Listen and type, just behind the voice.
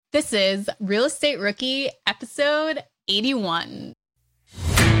This is Real Estate Rookie, episode 81.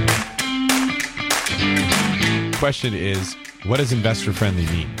 Question is, what does investor friendly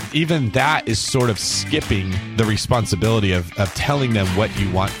mean? Even that is sort of skipping the responsibility of telling them what you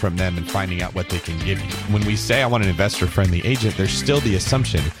want from them and finding out what they can give you. When we say I want an investor friendly agent, there's still the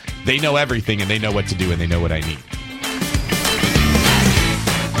assumption they know everything and they know what to do and they know what I need.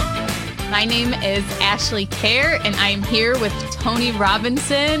 My name is Ashley Kerr, and I'm here with Tony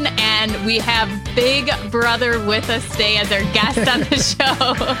Robinson, and we have Big Brother with us today as our guest on the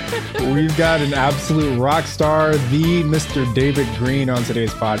show. We've got an absolute rock star, the Mr. David Greene, on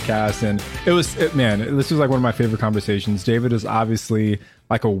today's podcast, and this was like one of my favorite conversations. David is obviously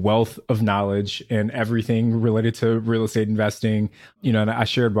like a wealth of knowledge and everything related to real estate investing. You know, and I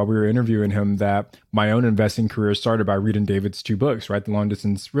shared while we were interviewing him that my own investing career started by reading David's two books, right? The Long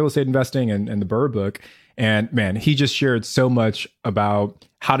Distance Real Estate Investing and the BRRRR book. And man, he just shared so much about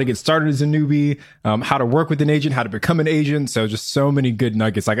how to get started as a newbie, how to work with an agent, how to become an agent. So just so many good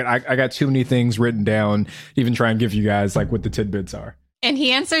nuggets. Like I got too many things written down, to even try and give you guys like what the tidbits are. And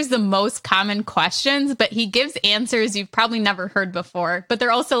he answers the most common questions, but he gives answers you've probably never heard before. But they're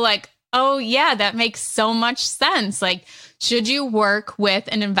also like, oh, yeah, that makes so much sense. Like, should you work with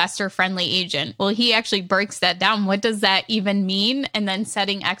an investor-friendly agent? Well, he actually breaks that down. What does that even mean? And then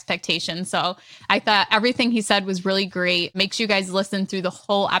setting expectations. So I thought everything he said was really great. Make sure you guys listen through the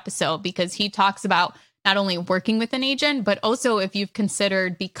whole episode because he talks about not only working with an agent, but also if you've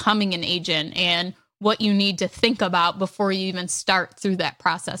considered becoming an agent and what you need to think about before you even start through that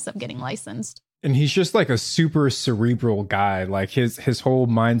process of getting licensed. And he's just like a super cerebral guy. Like his whole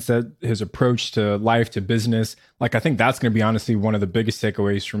mindset, his approach to life, to business. Like I think that's going to be honestly one of the biggest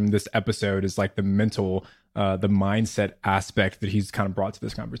takeaways from this episode is like the mental, the mindset aspect that he's kind of brought to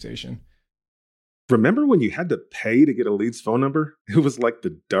this conversation. Remember when you had to pay to get a lead's phone number? It was like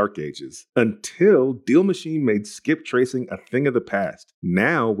the dark ages until Deal Machine made skip tracing a thing of the past.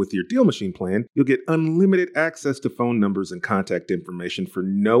 Now, with your Deal Machine plan, you'll get unlimited access to phone numbers and contact information for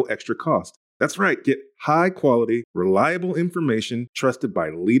no extra cost. That's right, get high-quality, reliable information trusted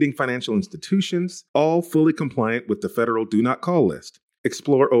by leading financial institutions, all fully compliant with the federal Do Not Call list.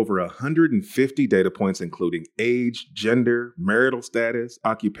 Explore over 150 data points, including age, gender, marital status,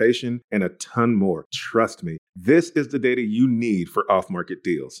 occupation, and a ton more. Trust me, this is the data you need for off-market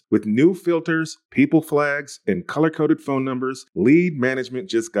deals. With new filters, people flags, and color-coded phone numbers, lead management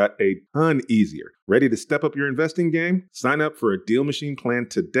just got a ton easier. Ready to step up your investing game? Sign up for a Deal Machine plan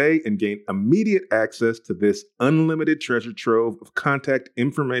today and gain immediate access to this unlimited treasure trove of contact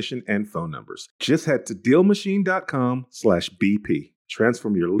information and phone numbers. Just head to DealMachine.com/BP.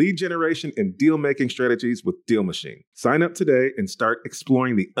 Transform your lead generation and deal-making strategies with Deal Machine. Sign up today and start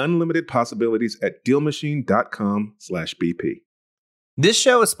exploring the unlimited possibilities at DealMachine.com/BP. This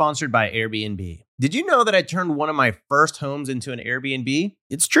show is sponsored by Airbnb. Did you know that I turned one of my first homes into an Airbnb?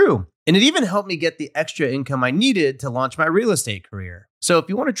 It's true. And it even helped me get the extra income I needed to launch my real estate career. So if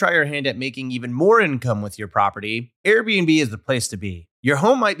you want to try your hand at making even more income with your property, Airbnb is the place to be. Your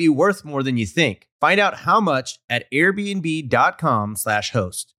home might be worth more than you think. Find out how much at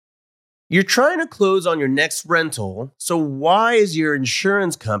airbnb.com/host. You're trying to close on your next rental, so why is your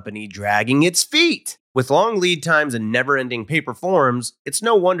insurance company dragging its feet? With long lead times and never-ending paper forms, it's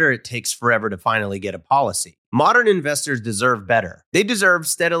no wonder it takes forever to finally get a policy. Modern investors deserve better. They deserve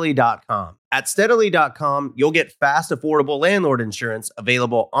Steadily.com. At Steadily.com, you'll get fast, affordable landlord insurance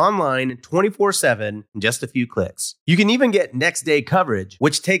available online 24/7 in just a few clicks. You can even get next-day coverage,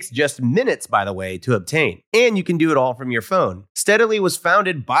 which takes just minutes, by the way, to obtain. And you can do it all from your phone. Steadily was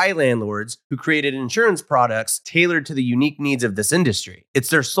founded by landlords who created insurance products tailored to the unique needs of this industry. It's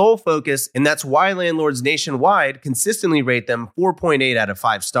their sole focus, and that's why landlords nationwide consistently rate them 4.8 out of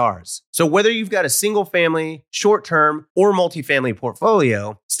 5 stars. So whether you've got a single-family, short-term, or multifamily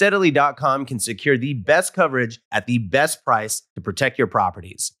portfolio, Steadily.com can secure the best coverage at the best price to protect your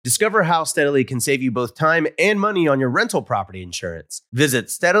properties. Discover how Steadily can save you both time and money on your rental property insurance. Visit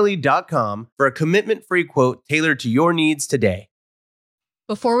Steadily.com for a commitment-free quote tailored to your needs today.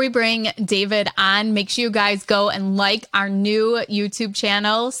 Before we bring David on, make sure you guys go and like our new YouTube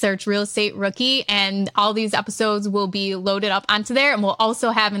channel, search Real Estate Rookie, and all these episodes will be loaded up onto there. And we'll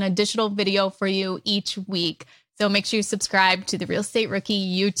also have an additional video for you each week. So make sure you subscribe to the Real Estate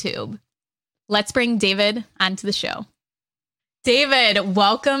Rookie YouTube. Let's bring David onto the show. David,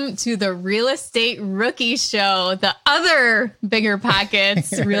 welcome to the Real Estate Rookie Show, the other Bigger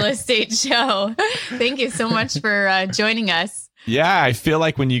Pockets real estate show. Thank you so much for joining us. Yeah, I feel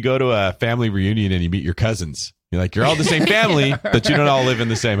like when you go to a family reunion and you meet your cousins, you're like, you're all the same family, but you don't all live in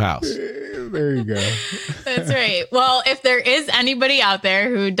the same house. There you go. That's right. Well, if there is anybody out there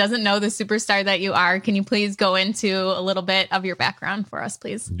who doesn't know the superstar that you are, can you please go into a little bit of your background for us,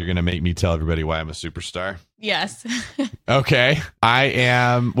 please? You're going to make me tell everybody why I'm a superstar? Yes. Okay.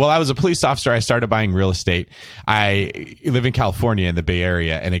 I was a police officer. I started buying real estate. I live in California in the Bay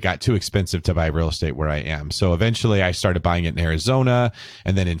Area, and it got too expensive to buy real estate where I am. So eventually I started buying it in Arizona,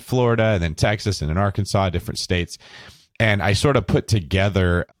 and then in Florida, and then Texas, and in Arkansas, different states. And I sort of put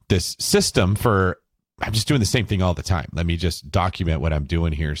together this system for, I'm just doing the same thing all the time. Let me just document what I'm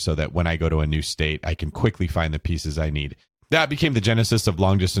doing here so that when I go to a new state, I can quickly find the pieces I need. That became the genesis of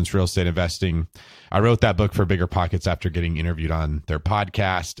long distance real estate investing. I wrote that book for Bigger Pockets after getting interviewed on their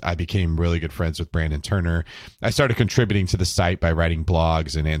podcast. I became really good friends with Brandon Turner. I started contributing to the site by writing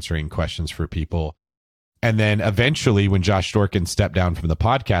blogs and answering questions for people. And then eventually when Josh Dorkin stepped down from the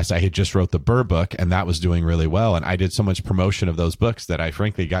podcast, I had just wrote the Burr book, and that was doing really well. And I did so much promotion of those books that I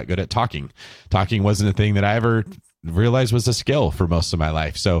frankly got good at talking. Talking wasn't a thing that I ever realized was a skill for most of my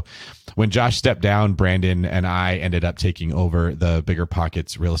life. So when Josh stepped down, Brandon and I ended up taking over the Bigger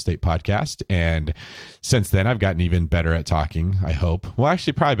Pockets real estate podcast. And since then, I've gotten even better at talking, I hope. Well,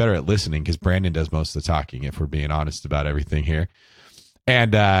 actually, probably better at listening, because Brandon does most of the talking, if we're being honest about everything here.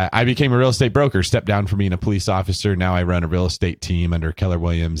 And I became a real estate broker, stepped down from being a police officer. Now I run a real estate team under Keller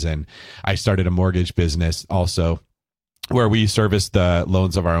Williams, and I started a mortgage business also, where we service the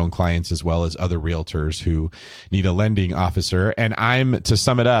loans of our own clients as well as other realtors who need a lending officer. And I'm, to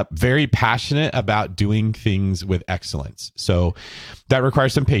sum it up, very passionate about doing things with excellence. So that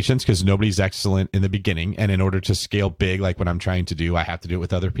requires some patience, because nobody's excellent in the beginning. And in order to scale big, like what I'm trying to do, I have to do it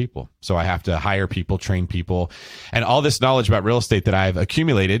with other people. So I have to hire people, train people, and all this knowledge about real estate that I've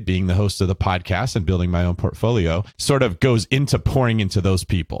accumulated being the host of the podcast and building my own portfolio sort of goes into pouring into those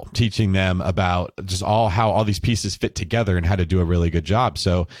people, teaching them about just how all these pieces fit together and how to do a really good job.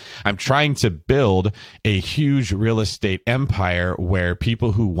 So I'm trying to build a huge real estate empire where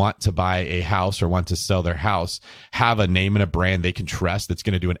people who want to buy a house or want to sell their house have a name and a brand they can trust that's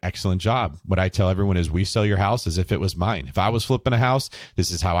going to do an excellent job. What I tell everyone is, we sell your house as if it was mine. If I was flipping a house, this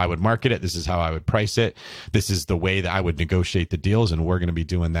is how I would market it. This is how I would price it. This is the way that I would negotiate the deals. And we're going to be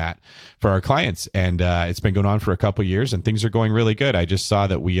doing that for our clients. And it's been going on for a couple of years, and things are going really good. I just saw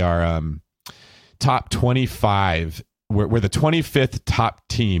that we are top 25. We're the 25th top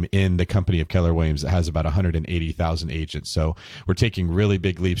team in the company of Keller Williams that has about 180,000 agents. So we're taking really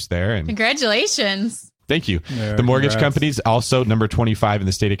big leaps there. And congratulations. Thank you. Yeah, the mortgage congrats. company's also number 25 in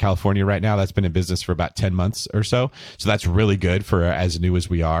the state of California right now. That's been in business for about 10 months or so. So that's really good for as new as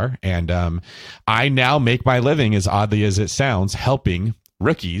we are. And I now make my living, as oddly as it sounds, helping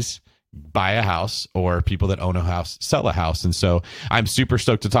rookies buy a house, or people that own a house sell a house. And so I'm super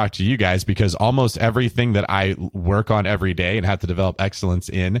stoked to talk to you guys, because almost everything that I work on every day and have to develop excellence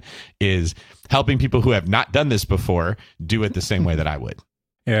in is helping people who have not done this before do it the same way that I would.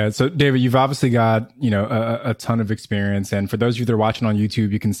 Yeah. So David, you've obviously got, a ton of experience. And for those of you that are watching on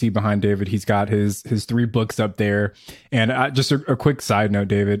YouTube, you can see behind David, he's got his 3 books up there. And just a quick side note,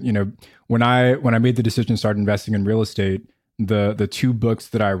 David, when I made the decision to start investing in real estate, the 2 books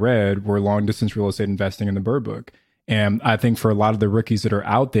that I read were Long Distance Real Estate Investing and the Burr book. And I think for a lot of the rookies that are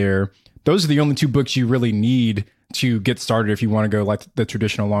out there, those are the only 2 books you really need to get started if you want to go like the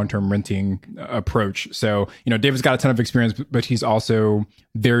traditional long-term renting approach. So, David's got a ton of experience, but he's also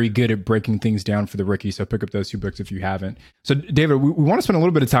very good at breaking things down for the rookie. So pick up those 2 books if you haven't. So David, we want to spend a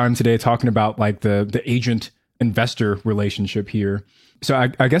little bit of time today talking about like the agent investor relationship here. So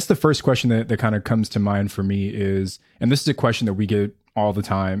I guess the first question that kind of comes to mind for me is, and this is a question that we get all the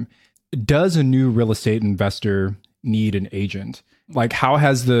time, does a new real estate investor need an agent? Like, how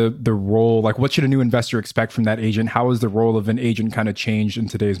has the role, like what should a new investor expect from that agent? How has the role of an agent kind of changed in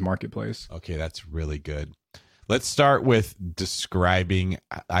today's marketplace? Okay, that's really good. Let's start with describing,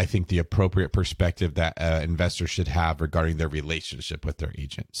 I think, the appropriate perspective that an investor should have regarding their relationship with their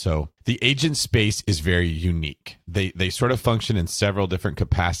agent. So the agent space is very unique. They sort of function in several different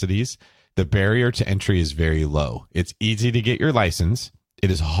capacities. The barrier to entry is very low. It's easy to get your license.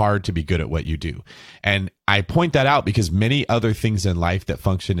 It is hard to be good at what you do. And I point that out because many other things in life that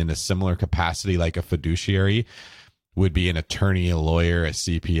function in a similar capacity, like a fiduciary, would be an attorney, a lawyer, a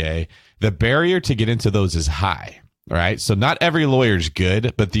CPA. The barrier to get into those is high, right? So not every lawyer is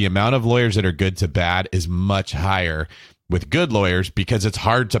good, but the amount of lawyers that are good to bad is much higher with good lawyers, because it's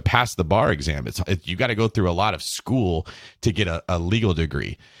hard to pass the bar exam. You got to go through a lot of school to get a legal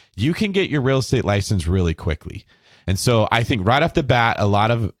degree. You can get your real estate license really quickly. And so I think right off the bat, a lot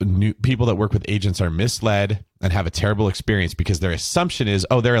of new people that work with agents are misled and have a terrible experience because their assumption is,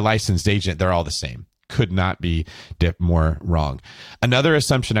 oh, they're a licensed agent, they're all the same. could not be more wrong. Another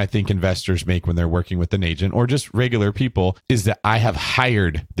assumption I think investors make when they're working with an agent or just regular people is that I have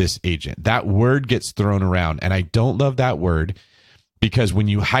hired this agent. That word gets thrown around, and I don't love that word, because when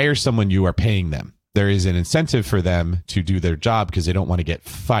you hire someone, you are paying them. There is an incentive for them to do their job because they don't want to get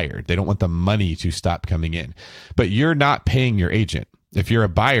fired. They don't want the money to stop coming in. But you're not paying your agent. If you're a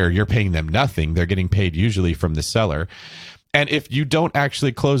buyer, you're paying them nothing. They're getting paid usually from the seller. And if you don't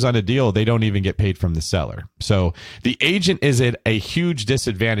actually close on a deal, they don't even get paid from the seller. So the agent is at a huge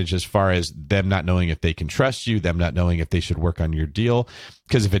disadvantage as far as them not knowing if they can trust you, them not knowing if they should work on your deal.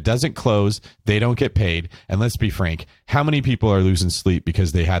 Because if it doesn't close, they don't get paid. And let's be frank, how many people are losing sleep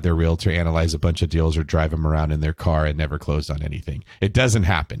because they had their realtor analyze a bunch of deals or drive them around in their car and never closed on anything? It doesn't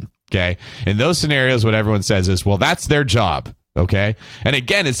happen. Okay. In those scenarios, what everyone says is, well, that's their job. Okay. And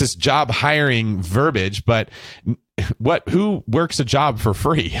again, it's this job hiring verbiage, but who works a job for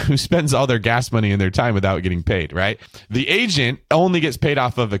free? Who spends all their gas money and their time without getting paid, right? The agent only gets paid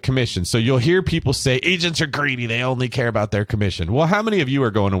off of a commission. So you'll hear people say agents are greedy. They only care about their commission. Well, how many of you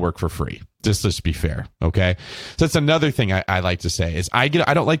are going to work for free? Just let's be fair. Okay. So that's another thing I like to say is I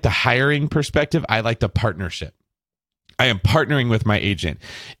don't like the hiring perspective. I like the partnership. I am partnering with my agent.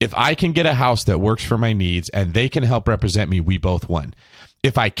 If I can get a house that works for my needs and they can help represent me, we both won.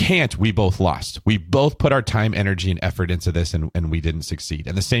 If I can't, we both lost. We both put our time, energy, and effort into this, and we didn't succeed.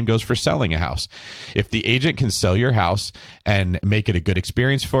 And the same goes for selling a house. If the agent can sell your house and make it a good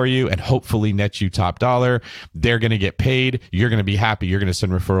experience for you and hopefully net you top dollar, they're going to get paid. You're going to be happy. You're going to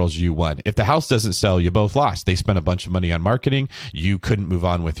send referrals. You won. If the house doesn't sell, you both lost. They spent a bunch of money on marketing. You couldn't move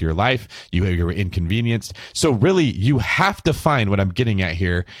on with your life. You were inconvenienced. So really, you have to find, what I'm getting at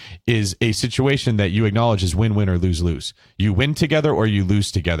here is a situation that you acknowledge is win-win or lose-lose. You win together or you lose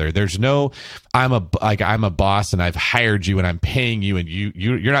together. There's no, I'm a boss and I've hired you and I'm paying you and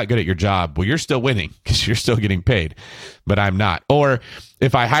you're not good at your job. Well, you're still winning because you're still getting paid, but I'm not. Or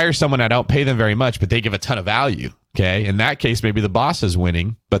if I hire someone, I don't pay them very much, but they give a ton of value. Okay. In that case, maybe the boss is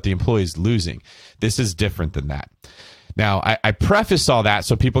winning, but the employee is losing. This is different than that. Now, I preface all that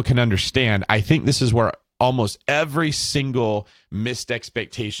so people can understand. I think this is where almost every single missed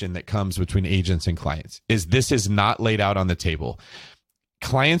expectation that comes between agents and clients is this is not laid out on the table.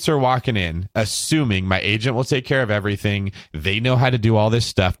 Clients are walking in assuming my agent will take care of everything. They know how to do all this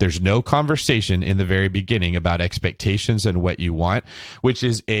stuff. There's no conversation in the very beginning about expectations and what you want, which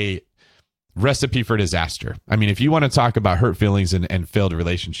is a recipe for disaster. I mean, if you want to talk about hurt feelings and failed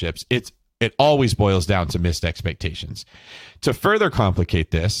relationships, it always boils down to missed expectations. To further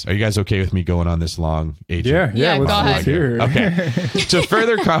complicate this, are you guys okay with me going on this long, agent? Yeah, go ahead. Let's hear it. Okay. To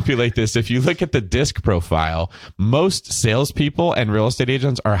further complicate this, if you look at the DISC profile, most salespeople and real estate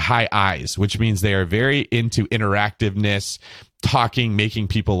agents are high I's, which means they are very into interactiveness, talking, making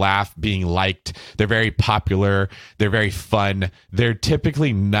people laugh, being liked. They're very popular. They're very fun. They're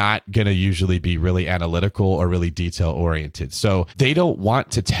typically not going to usually be really analytical or really detail oriented. So they don't want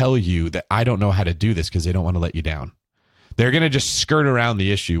to tell you that I don't know how to do this because they don't want to let you down. They're going to just skirt around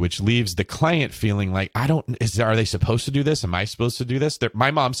the issue, which leaves the client feeling like, are they supposed to do this? Am I supposed to do this?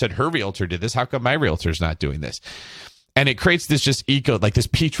 My mom said her realtor did this. How come my realtor's not doing this? And it creates this just this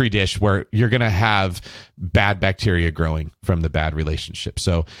petri dish where you're going to have bad bacteria growing from the bad relationship.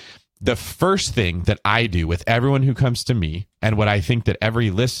 So the first thing that I do with everyone who comes to me, and what I think that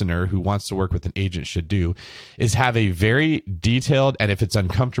every listener who wants to work with an agent should do, is have a very detailed, and if it's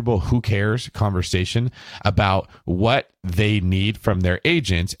uncomfortable, who cares, conversation about what they need from their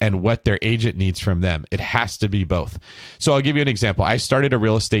agent and what their agent needs from them. It has to be both. So I'll give you an example. I started a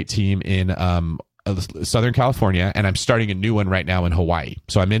real estate team in Southern California, and I'm starting a new one right now in Hawaii.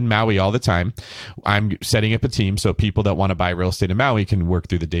 So I'm in Maui all the time. I'm setting up a team so people that want to buy real estate in Maui can work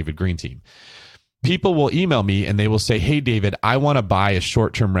through the David Green team. People will email me and they will say, hey, David, I want to buy a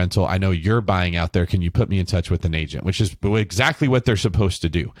short-term rental. I know you're buying out there. Can you put me in touch with an agent? Which is exactly what they're supposed to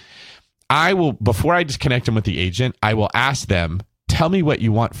do. I will, before I just connect them with the agent, I will ask them, tell me what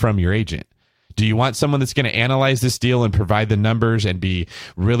you want from your agent. Do you want someone that's going to analyze this deal and provide the numbers and be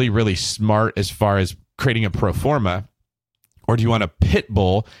really, really smart as far as creating a pro forma? Or do you want a pit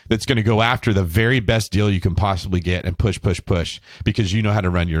bull that's going to go after the very best deal you can possibly get and push because you know how to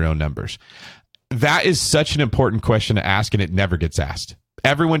run your own numbers? That is such an important question to ask, and it never gets asked.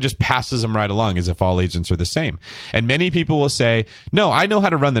 Everyone just passes them right along as if all agents are the same. And many people will say, no, I know how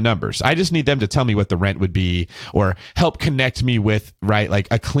to run the numbers. I just need them to tell me what the rent would be or help connect me with, right, like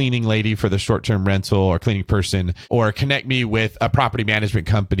a cleaning lady for the short-term rental or cleaning person, or connect me with a property management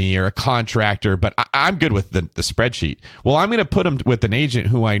company or a contractor, but I'm good with the spreadsheet. Well, I'm going to put them with an agent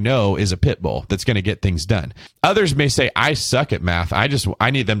who I know is a pit bull that's going to get things done. Others may say, I suck at math.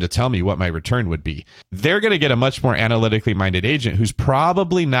 I need them to tell me what my return would be. They're going to get a much more analytically minded agent who's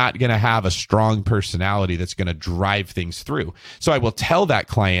probably not going to have a strong personality that's going to drive things through. So I will tell that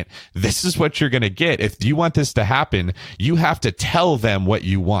client, this is what you're going to get. If you want this to happen, you have to tell them what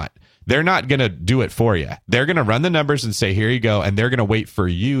you want. They're not going to do it for you. They're going to run the numbers and say, here you go. And they're going to wait for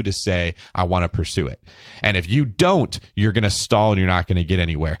you to say, I want to pursue it. And if you don't, you're going to stall and you're not going to get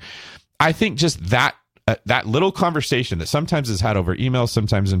anywhere. I think just that little conversation that sometimes is had over email,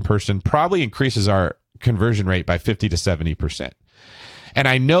 sometimes in person, probably increases our conversion rate by 50 to 70%. And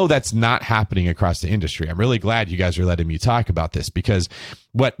I know that's not happening across the industry. I'm really glad you guys are letting me talk about this, because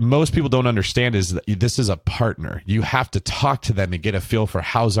what most people don't understand is that this is a partner. You have to talk to them and get a feel for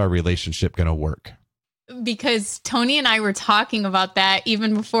how's our relationship going to work. Because Tony and I were talking about that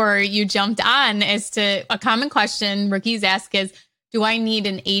even before you jumped on, as to a common question rookies ask is, do I need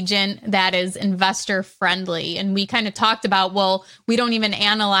an agent that is investor friendly? And we kind of talked about, well, we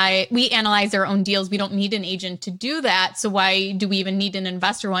analyze our own deals. We don't need an agent to do that. So why do we even need an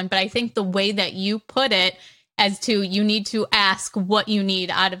investor one? But I think the way that you put it, as to, you need to ask what you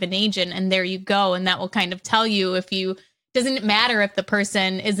need out of an agent, and there you go. And that will kind of tell you doesn't matter if the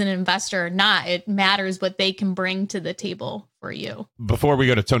person is an investor or not. It matters what they can bring to the table for you. Before we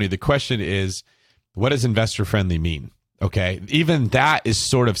go to Tony, the question is, what does investor friendly mean? Okay, even that is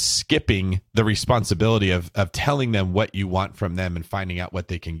sort of skipping the responsibility of telling them what you want from them and finding out what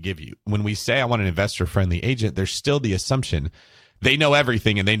they can give you. When we say I want an investor-friendly agent, there's still the assumption they know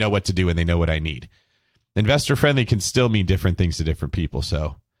everything and they know what to do and they know what I need. Investor-friendly can still mean different things to different people.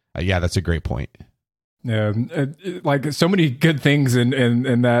 So, yeah, that's a great point. Yeah, like so many good things in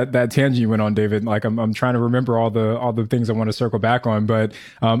that tangent you went on, David. Like I'm trying to remember all the things I want to circle back on, but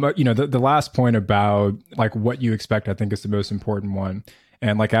the last point about like what you expect, I think is the most important one.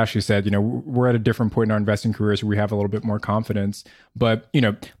 And like Ashley said, we're at a different point in our investing careers where we have a little bit more confidence. But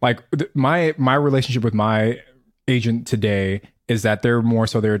like my relationship with my agent today is that they're more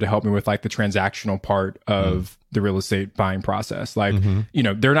so there to help me with like the transactional part of the real estate buying process. Like,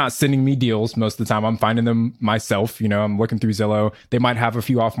 they're not sending me deals most of the time. I'm finding them myself. I'm looking through Zillow. They might have a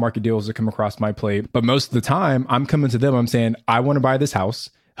few off market deals that come across my plate, but most of the time I'm coming to them. I'm saying, I want to buy this house.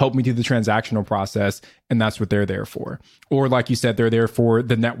 Help me through the transactional process. And that's what they're there for. Or like you said, they're there for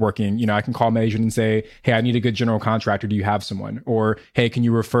the networking. I can call my agent and say, hey, I need a good general contractor. Do you have someone? Or, hey, can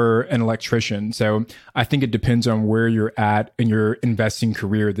you refer an electrician? So I think it depends on where you're at in your investing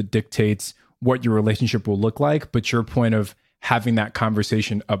career that dictates what your relationship will look like. But your point of having that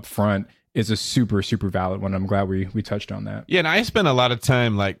conversation up front is a super, super valid one. I'm glad we touched on that. Yeah, and I spend a lot of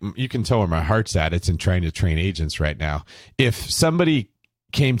time, like, you can tell where my heart's at. It's in trying to train agents right now. If somebody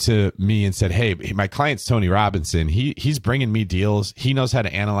came to me and said, hey, my client's Tony Robinson. He's bringing me deals. He knows how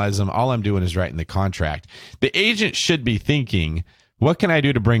to analyze them. All I'm doing is writing the contract. The agent should be thinking, what can I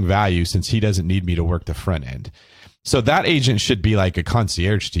do to bring value since he doesn't need me to work the front end? So that agent should be like a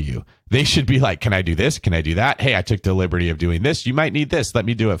concierge to you. They should be like, can I do this? Can I do that? Hey, I took the liberty of doing this. You might need this. Let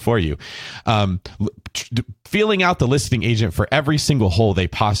me do it for you. Feeling out the listing agent for every single hole they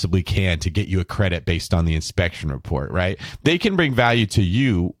possibly can to get you a credit based on the inspection report, right? They can bring value to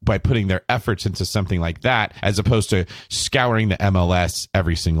you by putting their efforts into something like that, as opposed to scouring the MLS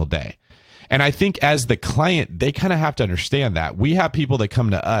every single day. And I think as the client, they kind of have to understand that. We have people that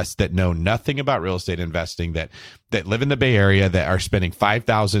come to us that know nothing about real estate investing, that live in the Bay Area, that are spending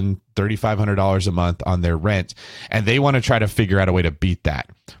 $5,000, $3,500 a month on their rent, and they want to try to figure out a way to beat that.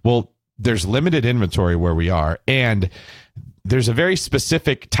 Well, there's limited inventory where we are, and there's a very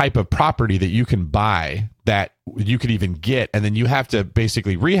specific type of property that you can buy that you could even get, and then you have to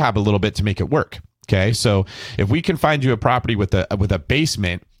basically rehab a little bit to make it work. Okay, so if we can find you a property with a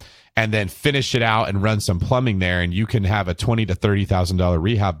basement, and then finish it out and run some plumbing there, and you can have a $20,000 to $30,000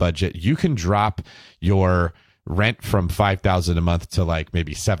 rehab budget, you can drop your rent from $5,000 a month to like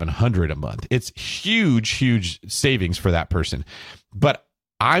maybe $700 a month. It's huge savings for that person. But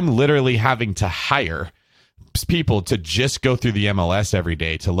I'm literally having to hire people to just go through the MLS every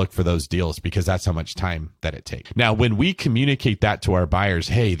day to look for those deals, because that's how much time that it takes. Now, when we communicate that to our buyers,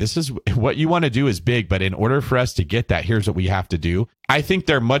 hey, this is what you want to do is big, but in order for us to get that, here's what we have to do. I think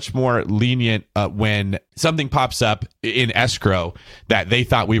they're much more lenient when something pops up in escrow that they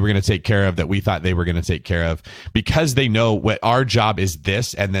thought we were going to take care of, that we thought they were going to take care of, because they know what our job is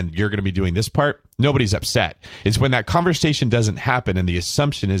this, and then you're going to be doing this part. Nobody's upset. It's when that conversation doesn't happen and the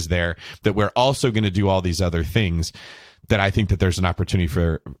assumption is there that we're also going to do all these other things, that I think that there's an opportunity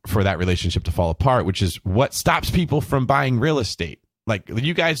for that relationship to fall apart, which is what stops people from buying real estate. Like,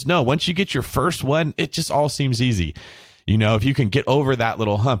 you guys know, once you get your first one, it just all seems easy. You know, if you can get over that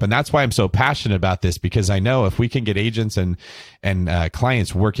little hump. And that's why I'm so passionate about this, because I know if we can get agents and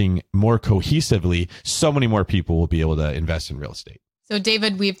clients working more cohesively, so many more people will be able to invest in real estate. So,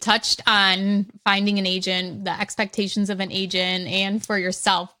 David, we've touched on finding an agent, the expectations of an agent, and for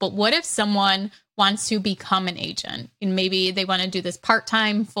yourself. But what if someone wants to become an agent and maybe they want to do this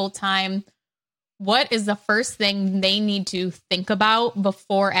part-time, full-time? What is the first thing they need to think about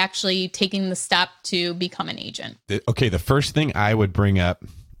before actually taking the step to become an agent? Okay, the first thing I would bring up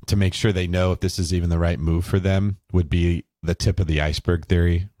to make sure they know if this is even the right move for them would be the tip of the iceberg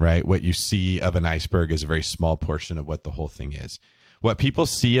theory, right? What you see of an iceberg is a very small portion of what the whole thing is. What people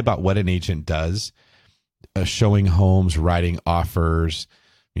see about what an agent does, showing homes, writing offers,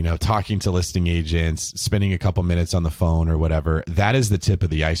 you know, talking to listing agents, spending a couple minutes on the phone or whatever, that is the tip of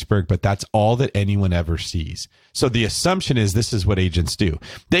the iceberg, but that's all that anyone ever sees. So the assumption is this is what agents do.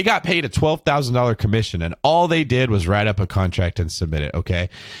 They got paid a $12,000 commission and all they did was write up a contract and submit it, okay?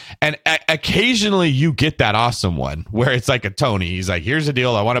 And occasionally you get that awesome one where it's like a Tony. He's like, here's a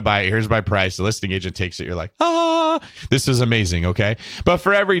deal, I want to buy it, here's my price. The listing agent takes it, you're like, this is amazing, okay? But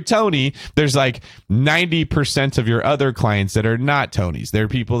for every Tony, there's like 90% of your other clients that are not Tonys. They're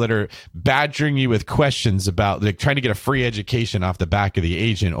people that are badgering you with questions about, like, trying to get a free education off the back of the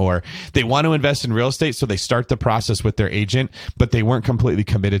agent, or they want to invest in real estate, so they start the process with their agent, but they weren't completely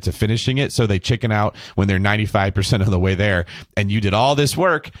committed to finishing it, so they chicken out when they're 95% of the way there, and you did all this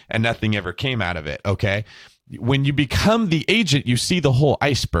work and nothing ever came out of it, okay? When you become the agent, you see the whole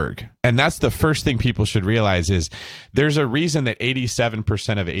iceberg. And that's the first thing people should realize is there's a reason that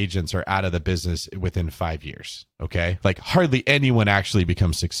 87% of agents are out of the business within 5 years. Okay. Like hardly anyone actually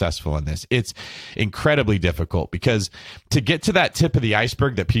becomes successful in this. It's incredibly difficult because to get to that tip of the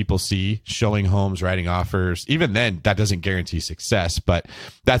iceberg that people see, showing homes, writing offers, even then that doesn't guarantee success, but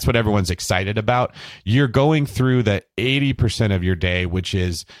that's what everyone's excited about. You're going through the 80% of your day, which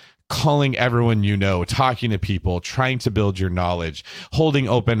is calling everyone you know, talking to people, trying to build your knowledge, holding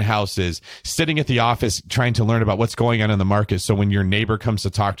open houses, sitting at the office, trying to learn about what's going on in the market. So when your neighbor comes to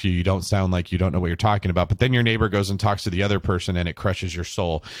talk to you, you don't sound like you don't know what you're talking about. But then your neighbor goes and talks to the other person and it crushes your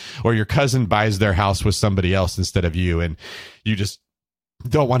soul. Or your cousin buys their house with somebody else instead of you, and you just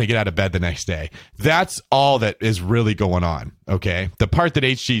don't want to get out of bed the next day. That's all that is really going on. Okay. The part that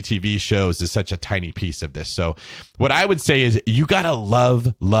HGTV shows is such a tiny piece of this. So what I would say is you got to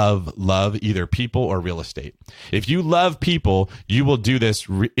love either people or real estate. If you love people, you will do this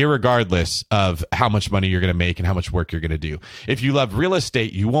irregardless of how much money you're going to make and how much work you're going to do. If you love real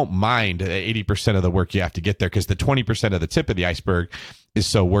estate, you won't mind 80% of the work you have to get there because the 20% of the tip of the iceberg is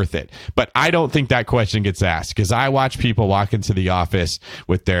so worth it. But I don't think that question gets asked because I watch people walk into the office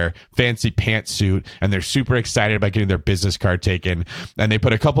with their fancy pantsuit and they're super excited about getting their business card taken. And they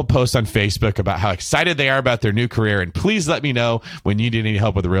put a couple posts on Facebook about how excited they are about their new career. And please let me know when you need any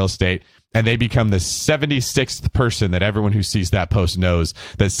help with real estate. And they become the 76th person that everyone who sees that post knows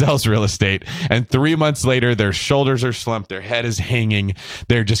that sells real estate. And 3 months later, their shoulders are slumped. Their head is hanging.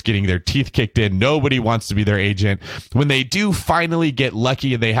 They're just getting their teeth kicked in. Nobody wants to be their agent. When they do finally get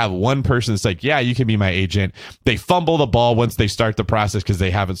lucky and they have one person that's like, yeah, you can be my agent, they fumble the ball once they start the process because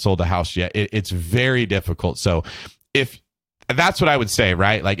they haven't sold a house yet. It's very difficult. So if that's what I would say,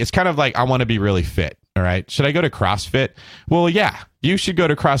 right? Like, it's kind of like, I want to be really fit. All right. Should I go to CrossFit? Well, yeah, you should go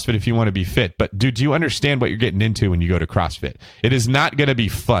to CrossFit if you want to be fit. But do you understand what you're getting into when you go to CrossFit? It is not going to be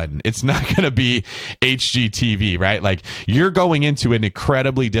fun. It's not going to be HGTV, right? Like, you're going into an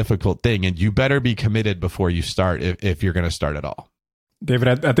incredibly difficult thing, and you better be committed before you start if you're going to start at all.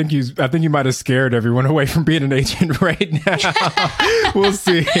 David, I think you might have scared everyone away from being an agent right now. We'll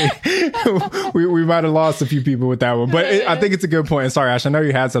see. we might have lost a few people with that one, but I think it's a good point. Sorry, Ash, I know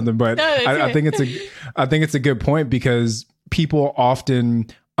you had something, but I think it's a good point because people often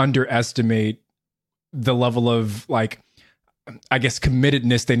underestimate the level of, like, I guess,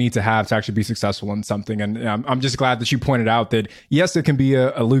 committedness they need to have to actually be successful in something. And I'm just glad that you pointed out that, yes, it can be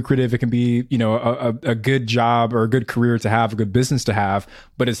a lucrative, it can be, you know, a good job or a good career to have, a good business to have,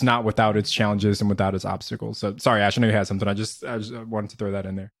 but it's not without its challenges and without its obstacles. So sorry, Ash, I know you had something. I just wanted to throw that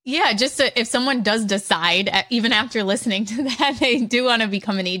in there. Yeah, just if someone does decide, even after listening to that, they do want to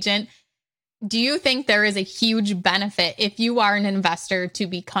become an agent, Do you think there is a huge benefit if you are an investor to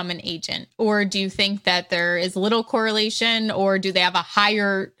become an agent? Or do you think that there is little correlation, or do they have a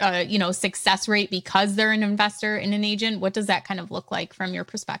higher, success rate because they're an investor and an agent? What does that kind of look like from your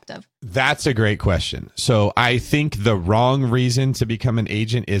perspective? That's a great question. So I think the wrong reason to become an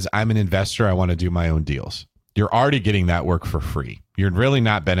agent is I'm an investor. I want to do my own deals. You're already getting that work for free. You're really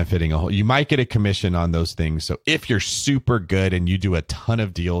not benefiting you might get a commission on those things. So if you're super good and you do a ton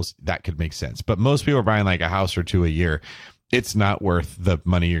of deals, that could make sense. But most people are buying like a house or two a year. It's not worth the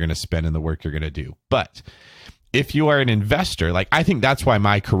money you're going to spend and the work you're going to do. But if you are an investor, like I think that's why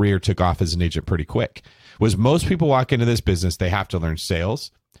my career took off as an agent pretty quick, was most people walk into this business, they have to learn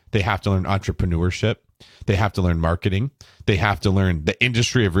sales. They have to learn entrepreneurship. They have to learn marketing. They have to learn the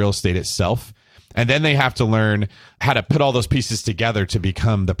industry of real estate itself. And then they have to learn how to put all those pieces together to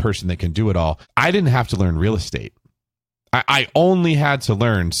become the person that can do it all. I didn't have to learn real estate. I only had to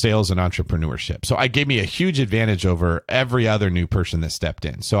learn sales and entrepreneurship. So it gave me a huge advantage over every other new person that stepped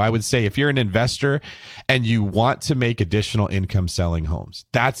in. So I would say if you're an investor and you want to make additional income selling homes,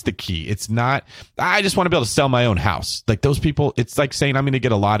 that's the key. It's not, I just want to be able to sell my own house. Like those people, it's like saying I'm going to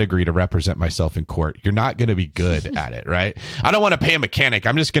get a law degree to represent myself in court. You're not going to be good at it, right? I don't want to pay a mechanic.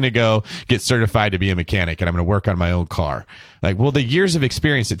 I'm just going to go get certified to be a mechanic and I'm going to work on my own car. Like, well, the years of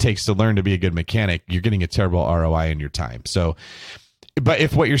experience it takes to learn to be a good mechanic, you're getting a terrible ROI in your time. So, but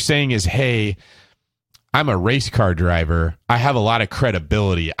if what you're saying is, hey, I'm a race car driver, I have a lot of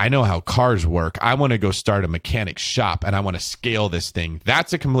credibility, I know how cars work, I want to go start a mechanic shop and I want to scale this thing,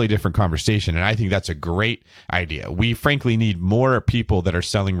 that's a completely different conversation. And I think that's a great idea. We frankly need more people that are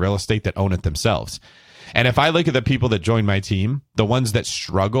selling real estate that own it themselves. And if I look at the people that join my team, the ones that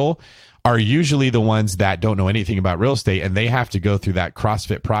struggle are usually the ones that don't know anything about real estate and they have to go through that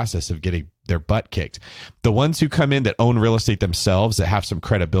CrossFit process of getting their butt kicked. The ones who come in that own real estate themselves, that have some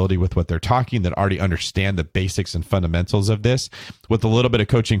credibility with what they're talking, that already understand the basics and fundamentals of this, with a little bit of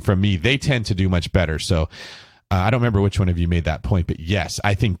coaching from me, they tend to do much better. So I don't remember which one of you made that point, but yes,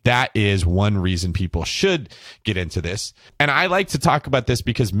 I think that is one reason people should get into this. And I like to talk about this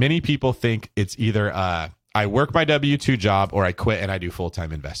because many people think it's either I work my W-2 job or I quit and I do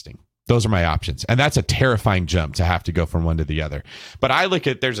full-time investing. Those are my options. And that's a terrifying jump to have to go from one to the other. But I look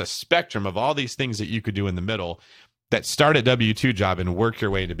at, there's a spectrum of all these things that you could do in the middle that start a W-2 job and work your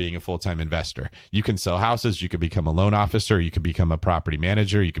way into being a full-time investor. You can sell houses. You could become a loan officer. You could become a property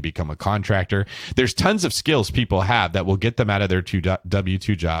manager. You could become a contractor. There's tons of skills people have that will get them out of their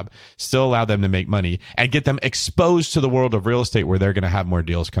W-2 job, still allow them to make money, and get them exposed to the world of real estate where they're going to have more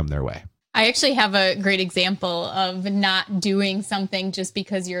deals come their way. I actually have a great example of not doing something just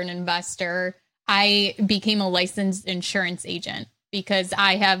because you're an investor. I became a licensed insurance agent because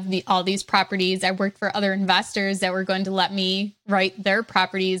I have all these properties. I worked for other investors that were going to let me write their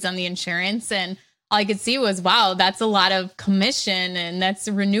properties on the insurance. And all I could see was, wow, that's a lot of commission and that's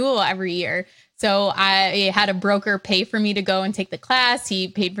a renewal every year. So I had a broker pay for me to go and take the class. He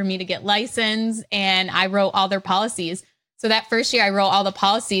paid for me to get licensed and I wrote all their policies. So that first year I wrote all the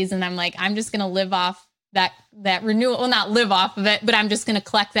policies and I'm like, I'm just going to live off that renewal. Well, not live off of it, but I'm just going to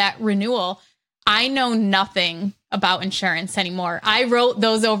collect that renewal. I know nothing about insurance anymore. I wrote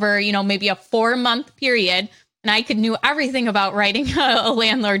those over, maybe a 4-month period and I knew everything about writing a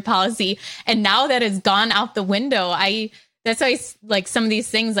landlord policy. And now that has gone out the window. That's why like some of these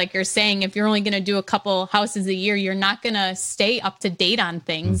things, like you're saying, if you're only going to do a couple houses a year, you're not going to stay up to date on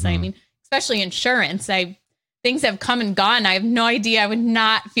things. Mm-hmm. I mean, especially insurance. Things have come and gone. I have no idea. I would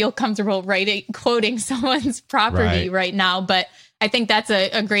not feel comfortable quoting someone's property right now. But I think that's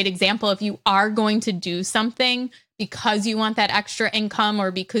a great example. If you are going to do something because you want that extra income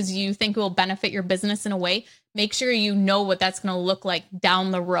or because you think it will benefit your business in a way, make sure you know what that's going to look like down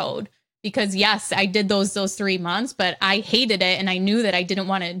the road. Because yes, I did those 3 months, but I hated it. And I knew that I didn't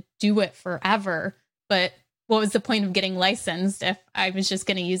want to do it forever. But what was the point of getting licensed if I was just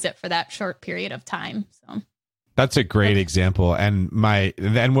going to use it for that short period of time? So. That's a great example. And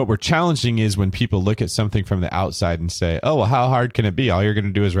what we're challenging is when people look at something from the outside and say, oh, well, how hard can it be? All you're going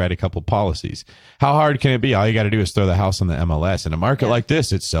to do is write a couple policies. How hard can it be? All you got to do is throw the house on the MLS. In a market like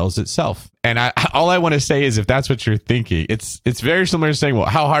this, it sells itself. And all I want to say is if that's what you're thinking, it's very similar to saying, well,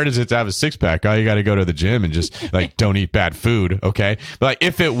 how hard is it to have a 6-pack? Oh, you got to go to the gym and just like don't eat bad food. Okay. But like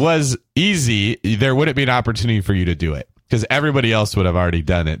if it was easy, there wouldn't be an opportunity for you to do it. Because everybody else would have already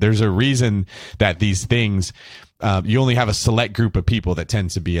done it. There's a reason that these things, you only have a select group of people that tend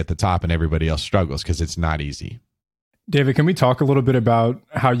to be at the top and everybody else struggles because it's not easy. David, can we talk a little bit about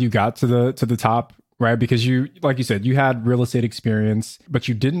how you got to the top, right? Because you, like you said, you had real estate experience, but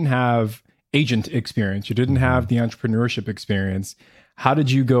you didn't have agent experience. You didn't have the entrepreneurship experience. How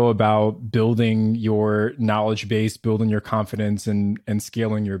did you go about building your knowledge base, building your confidence, and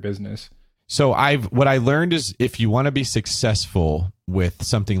scaling your business? So what I learned is if you want to be successful with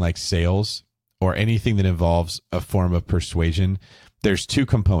something like sales or anything that involves a form of persuasion, there's two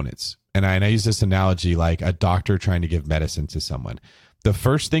components. And I use this analogy like a doctor trying to give medicine to someone. The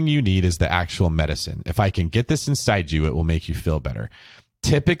first thing you need is the actual medicine. If I can get this inside you, it will make you feel better.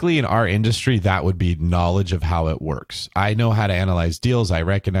 Typically in our industry, that would be knowledge of how it works. I know how to analyze deals. I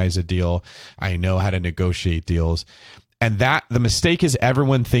recognize a deal. I know how to negotiate deals. And the mistake is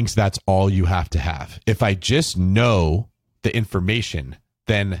everyone thinks that's all you have to have. If I just know the information,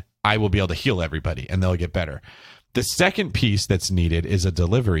 then I will be able to heal everybody and they'll get better. The second piece that's needed is a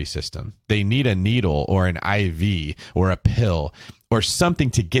delivery system. They need a needle or an IV or a pill or something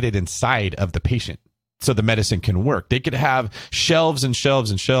to get it inside of the patient so the medicine can work. They could have shelves and shelves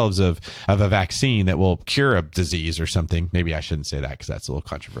and shelves of a vaccine that will cure a disease or something. Maybe I shouldn't say that because that's a little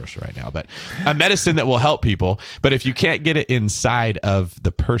controversial right now, but a medicine that will help people. But if you can't get it inside of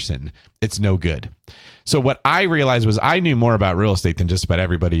the person, it's no good. So what I realized was I knew more about real estate than just about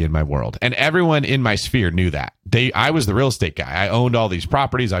everybody in my world. And everyone in my sphere knew that. I was the real estate guy. I owned all these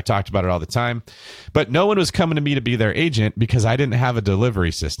properties. I talked about it all the time. But no one was coming to me to be their agent because I didn't have a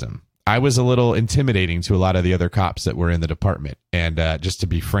delivery system. I was a little intimidating to a lot of the other cops that were in the department. And just to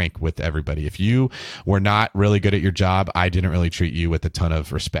be frank with everybody, if you were not really good at your job, I didn't really treat you with a ton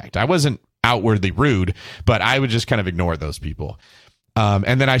of respect. I wasn't outwardly rude, but I would just kind of ignore those people.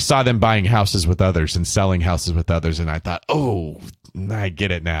 And then I saw them buying houses with others and selling houses with others. And I thought, oh, I get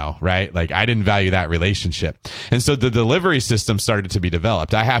it now, right? Like I didn't value that relationship. And so the delivery system started to be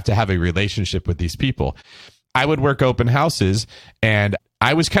developed. I have to have a relationship with these people. I would work open houses and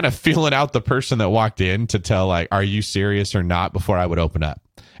I was kind of feeling out the person that walked in to tell like, are you serious or not before I would open up.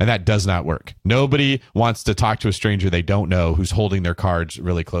 And that does not work. Nobody wants to talk to a stranger they don't know who's holding their cards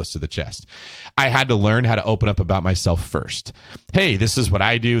really close to the chest. I had to learn how to open up about myself first. Hey, this is what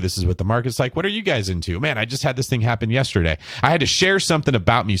I do. This is what the market's like. What are you guys into? Man, I just had this thing happen yesterday. I had to share something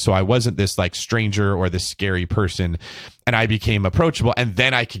about me so I wasn't this like stranger or this scary person. And I became approachable and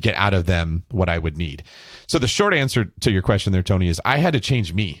then I could get out of them what I would need. So the short answer to your question there, Tony, is I had to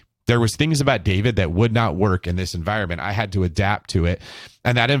change me. There was things about David that would not work in this environment. I had to adapt to it.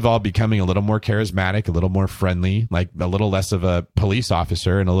 And that involved becoming a little more charismatic, a little more friendly, like a little less of a police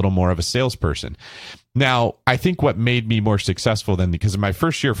officer and a little more of a salesperson. Now, I think what made me more successful than, because in my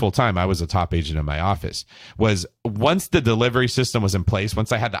first year full time, I was a top agent in my office, was once the delivery system was in place,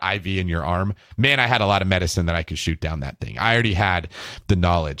 once I had the IV in your arm, man, I had a lot of medicine that I could shoot down that thing. I already had the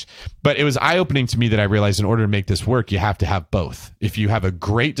knowledge. But it was eye-opening to me that I realized in order to make this work, you have to have both. If you have a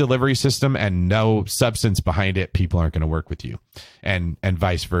great delivery system and no substance behind it, people aren't going to work with you, and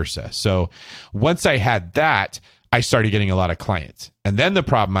vice versa. So once I had that, I started getting a lot of clients. And then the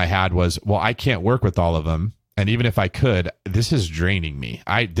problem I had was, well, I can't work with all of them. And even if I could, this is draining me.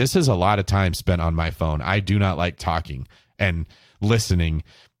 This is a lot of time spent on my phone. I do not like talking and listening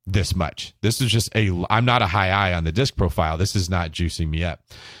this much. This is just I'm not a high I on the disc profile. This is not juicing me up.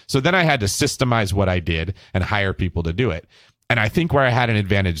 So then I had to systemize what I did and hire people to do it. And I think where I had an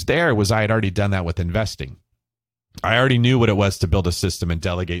advantage there was I had already done that with investing. I already knew what it was to build a system and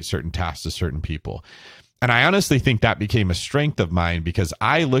delegate certain tasks to certain people. And I honestly think that became a strength of mine because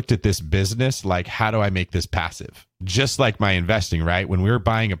I looked at this business like, how do I make this passive? Just like my investing, right? When we were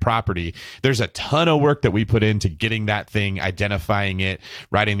buying a property, there's a ton of work that we put into getting that thing, identifying it,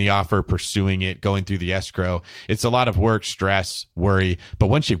 writing the offer, pursuing it, going through the escrow. It's a lot of work, stress, worry. But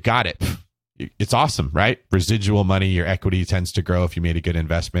once you've got it, it's awesome, right? Residual money, your equity tends to grow if you made a good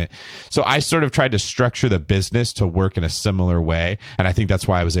investment. So I sort of tried to structure the business to work in a similar way. And I think that's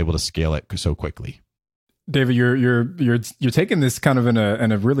why I was able to scale it so quickly. David, you're taking this kind of in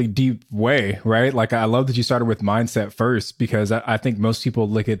a really deep way, right? Like I love that you started with mindset first, because I think most people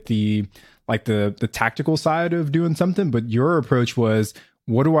look at the tactical side of doing something, but your approach was,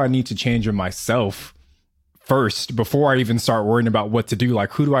 what do I need to change in myself first before I even start worrying about what to do?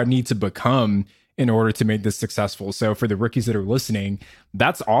 Like, who do I need to become in order to make this successful? So for the rookies that are listening,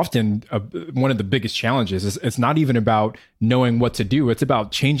 that's often one of the biggest challenges. It's not even about knowing what to do. It's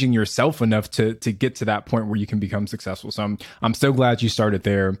about changing yourself enough to get to that point where you can become successful. So I'm so glad you started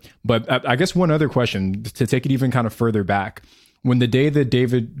there. But I guess one other question to take it even kind of further back. When the day that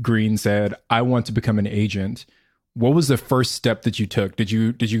David Green said, I want to become an agent, what was the first step that you took? Did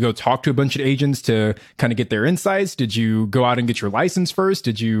you go talk to a bunch of agents to kind of get their insights? Did you go out and get your license first?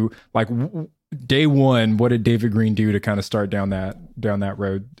 Did you day one, what did David Green do to kind of start down that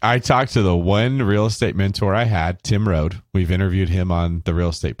road? I talked to the one real estate mentor I had, Tim Rode. We've interviewed him on the Real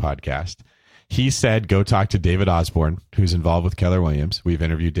Estate Podcast. He said, go talk to David Osborne, who's involved with Keller Williams. We've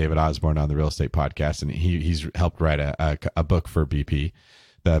interviewed David Osborne on the Real Estate Podcast, and he's helped write a book for BP,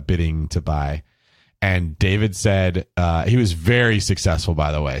 The Bidding to Buy. And David said, he was very successful,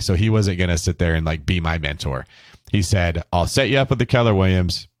 by the way. So he wasn't going to sit there and like be my mentor. He said, I'll set you up with the Keller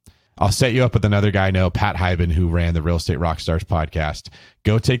Williams. I'll set you up with another guy I know, Pat Hyben, who ran the Real Estate Rockstars podcast.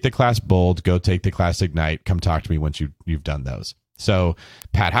 Go take the class Bold. Go take the class Ignite. Come talk to me once you've done those. So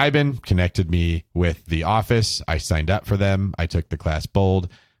Pat Hyben connected me with the office. I signed up for them. I took the class Bold.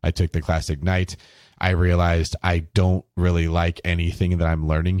 I took the class Ignite. I realized I don't really like anything that I'm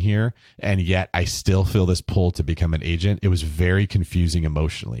learning here. And yet I still feel this pull to become an agent. It was very confusing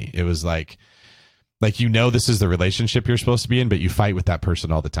emotionally. It was like, this is the relationship you're supposed to be in, but you fight with that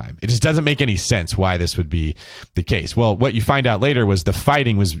person all the time. It just doesn't make any sense why this would be the case. Well, what you find out later was the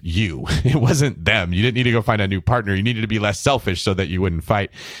fighting was you. It wasn't them. You didn't need to go find a new partner. You needed to be less selfish so that you wouldn't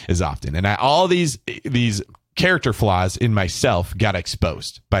fight as often. And all these character flaws in myself got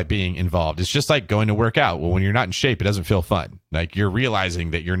exposed by being involved. It's just like going to work out. Well, when you're not in shape, it doesn't feel fun. Like you're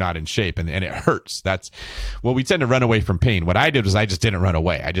realizing that you're not in shape and it hurts. We tend to run away from pain. What I did was I just didn't run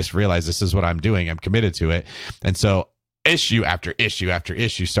away. I just realized this is what I'm doing. I'm committed to it. And so issue after issue after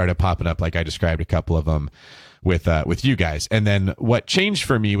issue started popping up, like I described a couple of them with you guys. And then what changed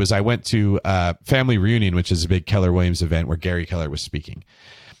for me was I went to Family Reunion, which is a big Keller Williams event where Gary Keller was speaking.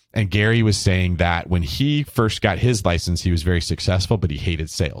 And Gary was saying that when he first got his license, he was very successful, but he hated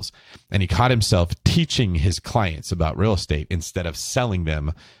sales. And he caught himself teaching his clients about real estate instead of selling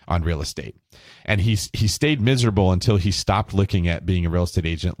them on real estate. And he stayed miserable until he stopped looking at being a real estate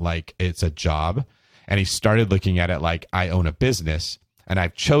agent like it's a job. And he started looking at it like, I own a business and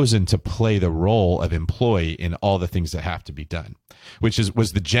I've chosen to play the role of employee in all the things that have to be done, which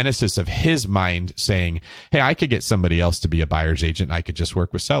was the genesis of his mind saying, hey, I could get somebody else to be a buyer's agent and I could just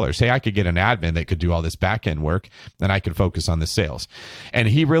work with sellers. Hey, I could get an admin that could do all this back end work and I could focus on the sales. And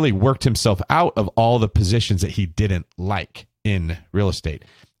he really worked himself out of all the positions that he didn't like in real estate.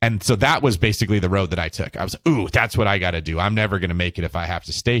 And so that was basically the road that I took. I was, that's what I got to do. I'm never going to make it if I have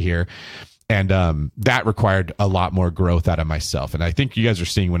to stay here. And that required a lot more growth out of myself. And I think you guys are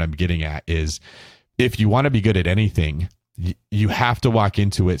seeing what I'm getting at is if you want to be good at anything, you have to walk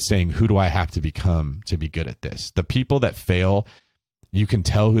into it saying, who do I have to become to be good at this? The people that fail, you can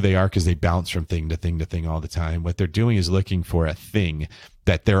tell who they are because they bounce from thing to thing to thing all the time. What they're doing is looking for a thing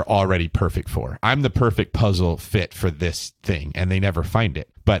that they're already perfect for. I'm the perfect puzzle fit for this thing, and they never find it.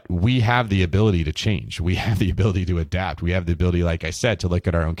 But we have the ability to change. We have the ability to adapt. We have the ability, like I said, to look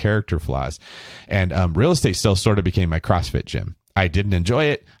at our own character flaws. And real estate still sort of became my CrossFit gym. I didn't enjoy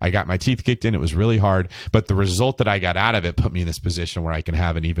it. I got my teeth kicked in. It was really hard. But the result that I got out of it put me in this position where I can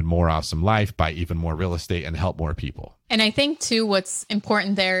have an even more awesome life, buy even more real estate, and help more people. And I think, too, what's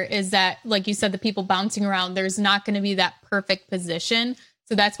important there is that, like you said, the people bouncing around, there's not going to be that perfect position.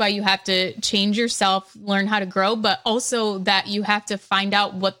 So that's why you have to change yourself, learn how to grow, but also that you have to find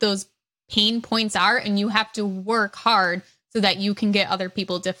out what those pain points are and you have to work hard so that you can get other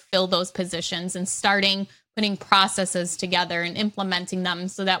people to fill those positions and putting processes together and implementing them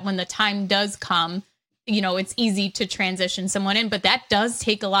so that when the time does come, it's easy to transition someone in, but that does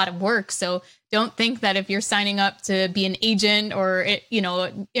take a lot of work. So don't think that if you're signing up to be an agent or,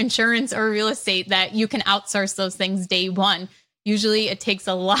 insurance or real estate, that you can outsource those things day one. Usually it takes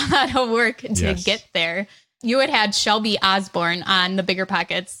a lot of work to get there. You had Shelby Osborne on the Bigger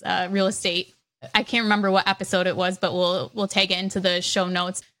Pockets real estate. I can't remember what episode it was, but we'll tag it into the show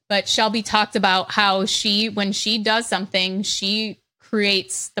notes. But Shelby talked about how when she does something, she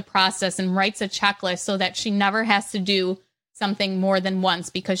creates the process and writes a checklist so that she never has to do something more than once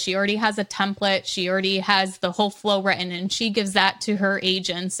because she already has a template. She already has the whole flow written and she gives that to her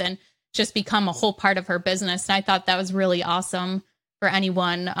agents and just become a whole part of her business. And I thought that was really awesome for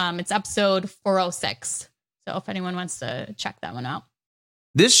anyone. It's episode 406. So if anyone wants to check that one out.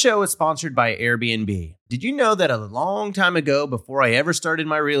 This show is sponsored by Airbnb. Did you know that a long time ago, before I ever started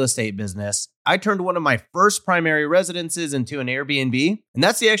my real estate business, I turned one of my first primary residences into an Airbnb? And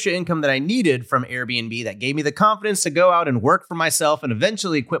that's the extra income that I needed from Airbnb that gave me the confidence to go out and work for myself and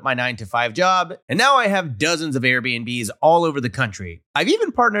eventually quit my 9-to-5 job. And now I have dozens of Airbnbs all over the country. I've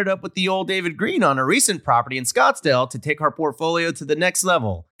even partnered up with the old David Green on a recent property in Scottsdale to take our portfolio to the next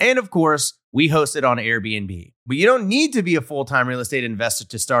level. And of course, we host it on Airbnb. But you don't need to be a full-time real estate investor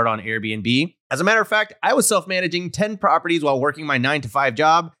to start on Airbnb. As a matter of fact, I was self-managing 10 properties while working my 9-to-5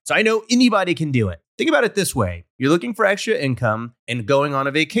 job, so I know anybody can do it. Think about it this way. You're looking for extra income and going on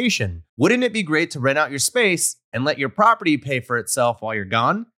a vacation. Wouldn't it be great to rent out your space and let your property pay for itself while you're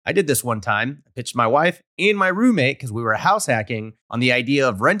gone? I did this one time. I pitched my wife and my roommate, because we were house hacking, on the idea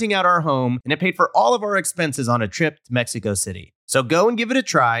of renting out our home, and it paid for all of our expenses on a trip to Mexico City. So go and give it a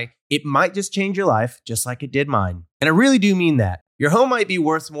try. It might just change your life, just like it did mine. And I really do mean that. Your home might be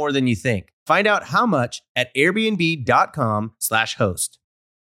worth more than you think. Find out how much at airbnb.com/host.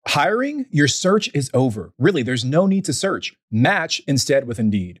 Hiring? Your search is over. Really, there's no need to search. Match instead with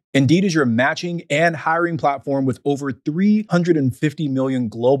Indeed. Indeed is your matching and hiring platform with over 350 million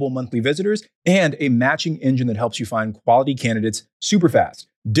global monthly visitors and a matching engine that helps you find quality candidates super fast.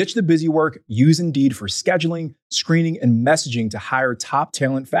 Ditch the busy work. Use Indeed for scheduling, screening, and messaging to hire top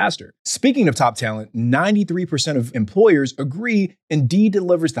talent faster. Speaking of top talent, 93% of employers agree Indeed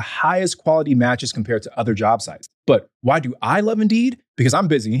delivers the highest quality matches compared to other job sites. But why do I love Indeed? Because I'm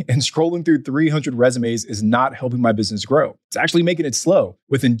busy and scrolling through 300 resumes is not helping my business grow. It's actually making it slow.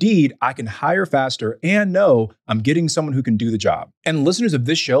 With Indeed, I can hire faster and know I'm getting someone who can do the job. And listeners of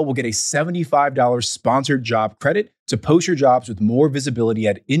this show will get a $75 sponsored job credit to post your jobs with more visibility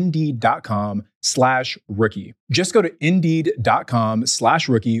at Indeed.com/rookie. Just go to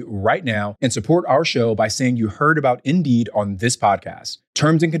Indeed.com/rookie right now and support our show by saying you heard about Indeed on this podcast.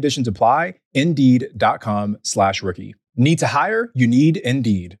 Terms and conditions apply. Indeed.com/rookie. Need to hire? You need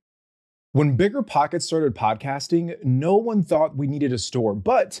Indeed. When Bigger Pockets started podcasting, no one thought we needed a store,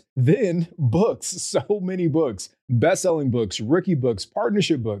 but then books, so many books, best-selling books, rookie books,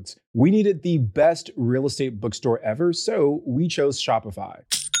 partnership books. We needed the best real estate bookstore ever, so we chose Shopify.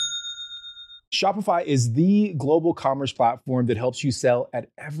 Shopify is the global commerce platform that helps you sell at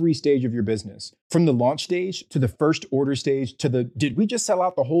every stage of your business. From the launch stage to the first order stage to the did we just sell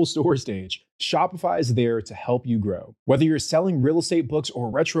out the whole store stage? Shopify is there to help you grow. Whether you're selling real estate books or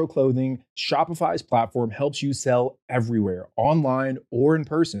retro clothing, Shopify's platform helps you sell everywhere, online or in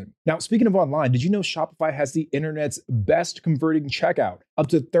person. Now, speaking of online, did you know Shopify has the internet's best converting checkout, up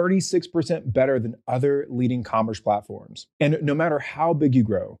to 36% better than other leading commerce platforms? And no matter how big you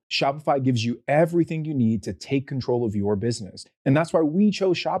grow, Shopify gives you everything you need to take control of your business. And that's why we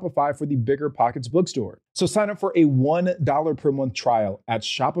chose Shopify for the Bigger Pockets bookstore. So sign up for a $1 per month trial at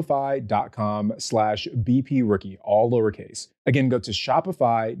shopify.com/BPRookie, all lowercase. Again, go to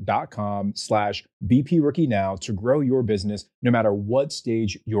shopify.com/BPRookie now to grow your business no matter what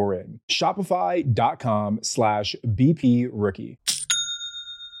stage you're in. Shopify.com/BPRookie.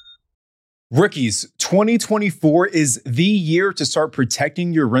 Rookies, 2024 is the year to start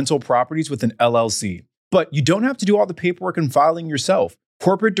protecting your rental properties with an LLC. But you don't have to do all the paperwork and filing yourself.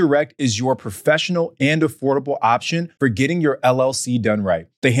 Corporate Direct is your professional and affordable option for getting your LLC done right.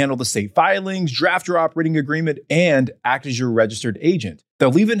 They handle the state filings, draft your operating agreement, and act as your registered agent.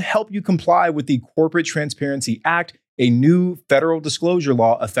 They'll even help you comply with the Corporate Transparency Act, a new federal disclosure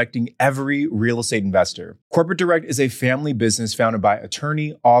law affecting every real estate investor. Corporate Direct is a family business founded by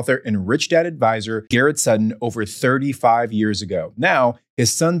attorney, author, and Rich Dad advisor Garrett Sutton over 35 years ago. Now,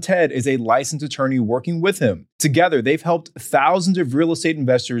 his son Ted is a licensed attorney working with him. Together, they've helped thousands of real estate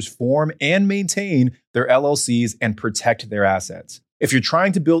investors form and maintain their LLCs and protect their assets. If you're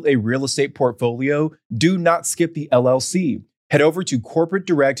trying to build a real estate portfolio, do not skip the LLC. Head over to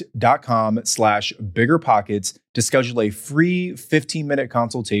corporatedirect.com/biggerpockets to schedule a free 15-minute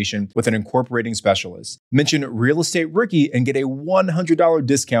consultation with an incorporating specialist. Mention Real Estate Rookie and get a $100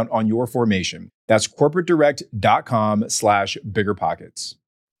 discount on your formation. That's corporatedirect.com/biggerpockets.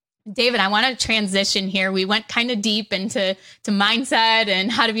 David, I want to transition here. We went kind of deep into mindset and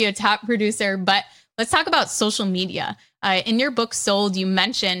how to be a top producer, but let's talk about social media. In your book, Sold, you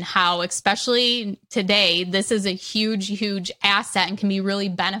mentioned how, especially today, this is a huge, huge asset and can be really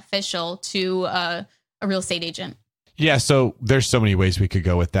beneficial to a real estate agent. Yeah, so there's so many ways we could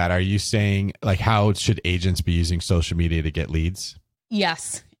go with that. Are you saying, like, how should agents be using social media to get leads?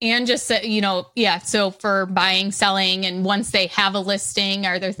 Yes. And just, so for buying, selling, and once they have a listing,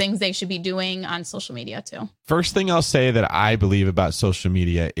 are there things they should be doing on social media too? First thing I'll say that I believe about social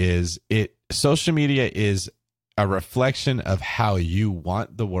media is social media is a reflection of how you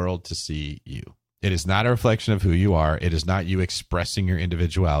want the world to see you. It is not a reflection of who you are. It is not you expressing your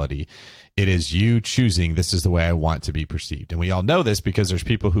individuality. It is you choosing, this is the way I want to be perceived. And we all know this because there's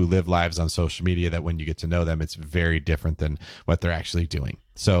people who live lives on social media that when you get to know them, it's very different than what they're actually doing.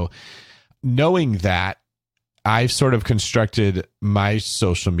 So knowing that, I've sort of constructed my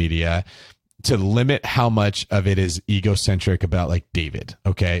social media to limit how much of it is egocentric about, like, David.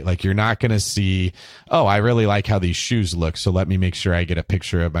 Okay. Like, you're not going to see, oh, I really like how these shoes look, so let me make sure I get a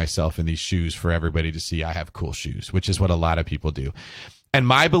picture of myself in these shoes for everybody to see I have cool shoes, which is what a lot of people do. And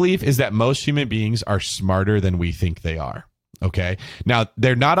my belief is that most human beings are smarter than we think they are. Okay. Now,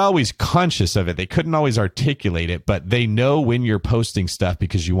 they're not always conscious of it. They couldn't always articulate it, but they know when you're posting stuff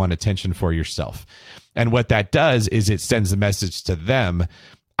because you want attention for yourself. And what that does is it sends a message to them.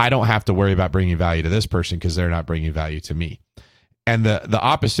 I don't have to worry about bringing value to this person because they're not bringing value to me. And the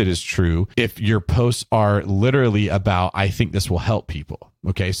opposite is true if your posts are literally about, I think this will help people.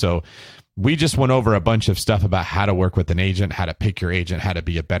 Okay. So we just went over a bunch of stuff about how to work with an agent, how to pick your agent, how to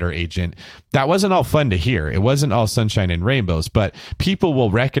be a better agent. That wasn't all fun to hear. It wasn't all sunshine and rainbows, but people will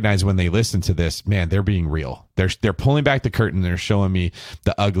recognize when they listen to this, man, they're being real. They're pulling back the curtain. They're showing me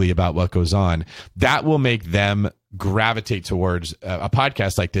the ugly about what goes on. That will make them gravitate towards a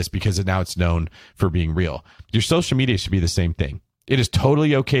podcast like this because now it's known for being real. Your social media should be the same thing. It is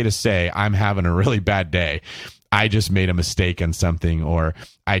totally okay to say, I'm having a really bad day. I just made a mistake on something, or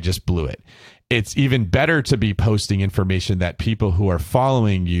I just blew it. It's even better to be posting information that people who are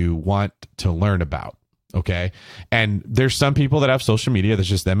following you want to learn about. Okay. And there's some people that have social media that's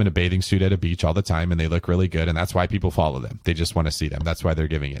just them in a bathing suit at a beach all the time and they look really good. And that's why people follow them. They just want to see them. That's why they're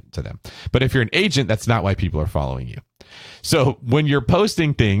giving it to them. But if you're an agent, that's not why people are following you. So when you're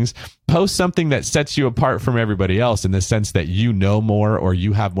posting things, post something that sets you apart from everybody else in the sense that you know more or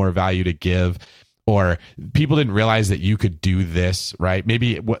you have more value to give. Or people didn't realize that you could do this, right?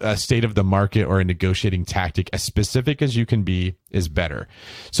 Maybe a state of the market or a negotiating tactic, as specific as you can be, is better.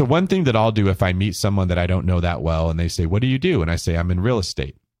 So one thing that I'll do if I meet someone that I don't know that well and they say, what do you do? And I say, I'm in real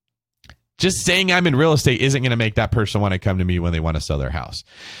estate. Just saying I'm in real estate isn't going to make that person want to come to me when they want to sell their house.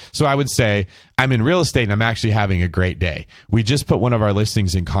 So I would say, I'm in real estate and I'm actually having a great day. We just put one of our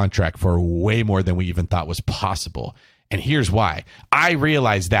listings in contract for way more than we even thought was possible. And here's why. I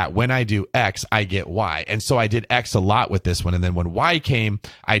realized that when I do X, I get Y. And so I did X a lot with this one. And then when Y came,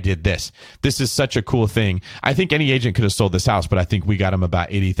 I did this. This is such a cool thing. I think any agent could have sold this house, but I think we got him about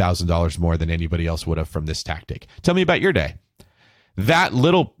 $80,000 more than anybody else would have from this tactic. Tell me about your day. That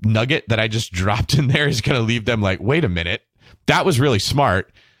little nugget that I just dropped in there is going to leave them like, wait a minute. That was really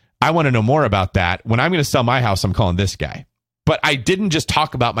smart. I want to know more about that. When I'm going to sell my house, I'm calling this guy. But I didn't just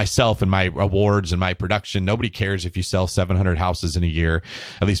talk about myself and my awards and my production. Nobody cares if you sell 700 houses in a year.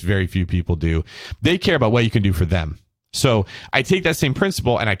 At least very few people do. They care about what you can do for them. So I take that same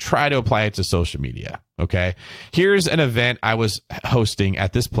principle and I try to apply it to social media. Okay. Here's an event I was hosting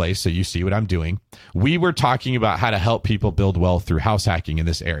at this place. So you see what I'm doing. We were talking about how to help people build wealth through house hacking in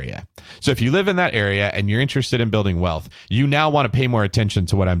this area. So if you live in that area and you're interested in building wealth, you now want to pay more attention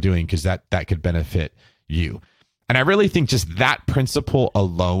to what I'm doing because that could benefit you. And I really think just that principle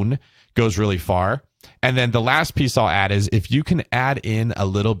alone goes really far. And then the last piece I'll add is if you can add in a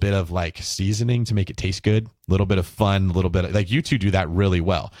little bit of like seasoning to make it taste good, a little bit of fun, a little bit of, like you two do that really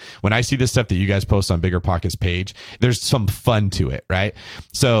well. When I see the stuff that you guys post on BiggerPockets page, there's some fun to it, right?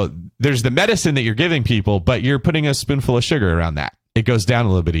 So there's the medicine that you're giving people, but you're putting a spoonful of sugar around that. It goes down a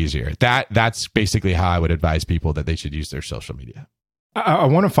little bit easier. That's basically how I would advise people that they should use their social media. I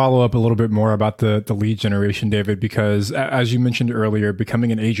want to follow up a little bit more about the lead generation, David, because as you mentioned earlier,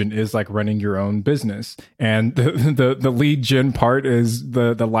 becoming an agent is like running your own business. And the lead gen part is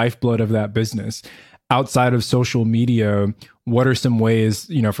the lifeblood of that business. Outside of social media, what are some ways,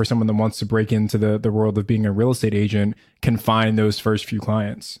 for someone that wants to break into the world of being a real estate agent can find those first few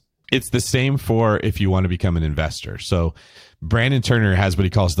clients? It's the same for if you want to become an investor. So Brandon Turner has what he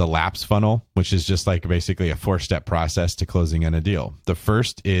calls the LAPS funnel, which is just like basically a 4-step process to closing on a deal. The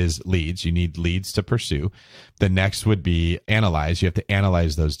first is leads. You need leads to pursue. The next would be analyze. You have to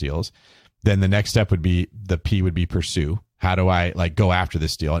analyze those deals. Then the next step would be, the P would be pursue. How do I like go after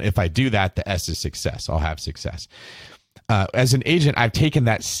this deal? And if I do that, the S is success. I'll have success. As an agent, I've taken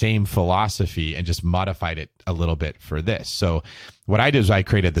that same philosophy and just modified it a little bit for this. So what I did is I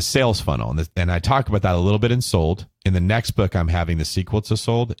created the sales funnel, and I talk about that a little bit in Sold. In the next book, I'm having the sequel to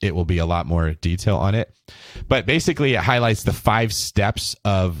Sold. It will be a lot more detail on it. But basically, it highlights the 5 steps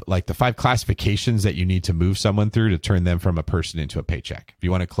of like the 5 classifications that you need to move someone through to turn them from a person into a paycheck. If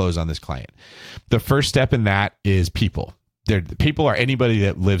you want to close on this client, the first step in that is people. People are anybody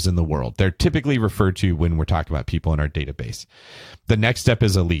that lives in the world. They're typically referred to when we're talking about people in our database. The next step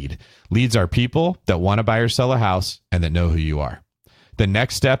is a lead. Leads are people that want to buy or sell a house and that know who you are. The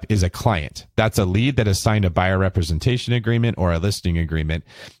next step is a client. That's a lead that has signed a buyer representation agreement or a listing agreement.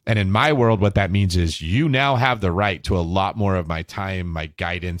 And in my world, what that means is you now have the right to a lot more of my time, my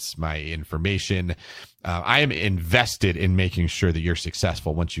guidance, my information. I am invested in making sure that you're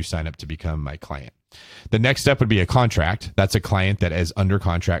successful once you sign up to become my client. The next step would be a contract. That's a client that is under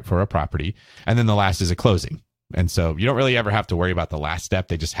contract for a property. And then the last is a closing. And so you don't really ever have to worry about the last step.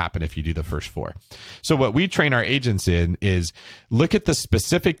 They just happen if you do the first 4. So what we train our agents in is look at the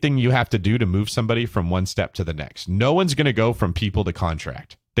specific thing you have to do to move somebody from one step to the next. No one's going to go from people to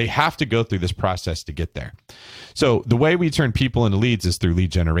contract. They have to go through this process to get there. So the way we turn people into leads is through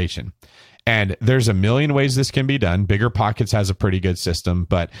lead generation. And there's a million ways this can be done. BiggerPockets has a pretty good system,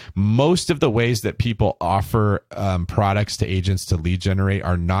 but most of the ways that people offer products to agents to lead generate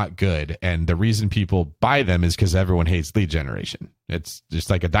are not good. And the reason people buy them is because everyone hates lead generation. It's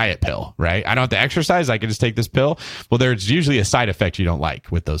just like a diet pill, right? I don't have to exercise. I can just take this pill. Well, there's usually a side effect you don't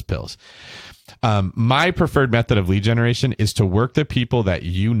like with those pills. My preferred method of lead generation is to work the people that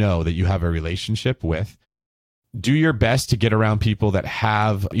you know that you have a relationship with. Do your best to get around people that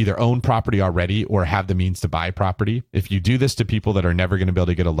have either own property already or have the means to buy property. If you do this to people that are never going to be able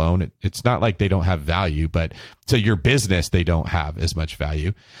to get a loan, it's not like they don't have value, but to your business, they don't have as much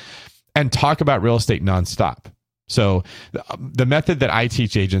value. And talk about real estate nonstop. So the method that I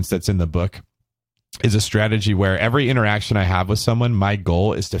teach agents that's in the book is a strategy where every interaction I have with someone, my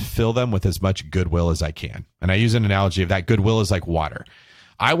goal is to fill them with as much goodwill as I can. And I use an analogy of that goodwill is like water.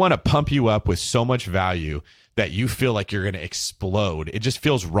 I want to pump you up with so much value that you feel like you're going to explode. It just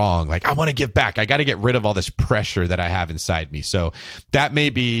feels wrong. Like, I want to give back. I got to get rid of all this pressure that I have inside me. So that may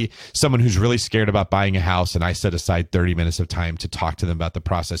be someone who's really scared about buying a house, and I set aside 30 minutes of time to talk to them about the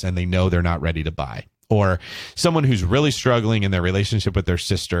process, and they know they're not ready to buy. Or someone who's really struggling in their relationship with their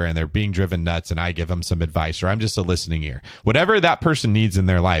sister and they're being driven nuts, and I give them some advice, or I'm just a listening ear. Whatever that person needs in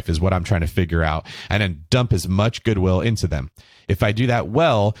their life is what I'm trying to figure out, and then dump as much goodwill into them. If I do that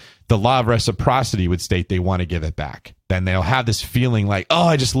well, the law of reciprocity would state they want to give it back. Then they'll have this feeling like, oh,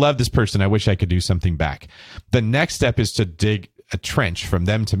 I just love this person. I wish I could do something back. The next step is to dig a trench from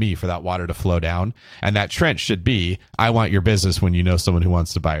them to me for that water to flow down. And that trench should be, I want your business when you know someone who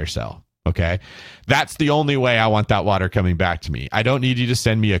wants to buy or sell. Okay. That's the only way I want that water coming back to me. I don't need you to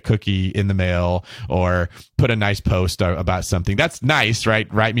send me a cookie in the mail or put a nice post about something. That's nice,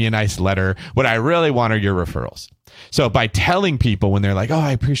 right? Write me a nice letter. What I really want are your referrals. So by telling people when they're like, oh,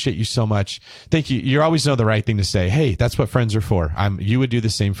 I appreciate you so much. Thank you. You always know the right thing to say. Hey, that's what friends are for. You would do the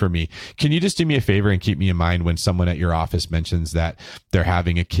same for me. Can you just do me a favor and keep me in mind when someone at your office mentions that they're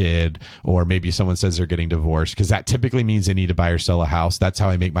having a kid, or maybe someone says they're getting divorced? Because that typically means they need to buy or sell a house. That's how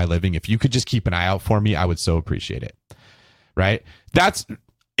I make my living. If you could just keep an eye out for me, I would so appreciate it. Right? That's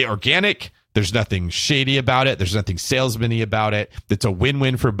organic. There's nothing shady about it. There's nothing salesman-y about it. It's a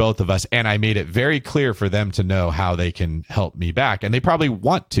win-win for both of us. And I made it very clear for them to know how they can help me back. And they probably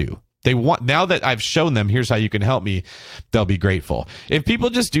want to. They want, now that I've shown them, here's how you can help me, they'll be grateful. If people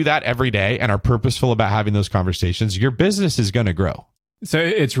just do that every day and are purposeful about having those conversations, your business is going to grow. So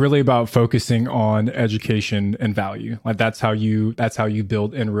it's really about focusing on education and value. Like that's how you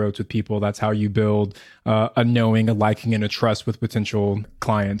build inroads with people. That's how you build a knowing, a liking, and a trust with potential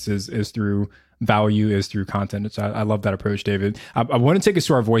clients is through value, is through content. So I love that approach, David. I want to take us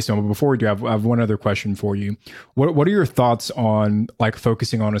to our voicemail, but before we do, I have one other question for you. What are your thoughts on like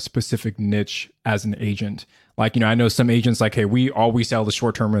focusing on a specific niche as an agent? Like, I know some agents like, hey, we always sell the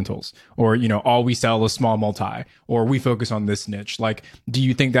short-term rentals, or, all we sell is small multi, or we focus on this niche. Like, do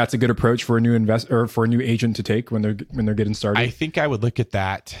you think that's a good approach for a new investor or for a new agent to take when they're getting started? I think I would look at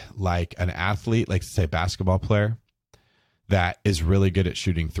that like an athlete, like say basketball player that is really good at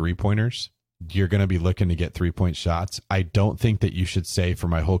shooting 3-pointers. You're going to be looking to get 3-point shots. I don't think that you should say for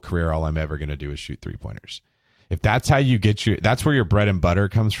my whole career, all I'm ever going to do is shoot 3-pointers. If that's how you that's where your bread and butter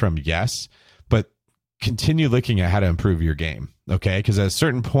comes from. Yes. But continue looking at how to improve your game. Okay. Because at a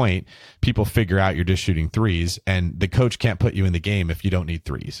certain point, people figure out you're just shooting threes, and the coach can't put you in the game if you don't need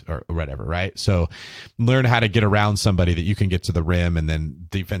threes or whatever. Right. So learn how to get around somebody that you can get to the rim, and then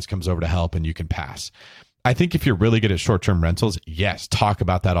defense comes over to help and you can pass. I think if you're really good at short-term rentals, yes, talk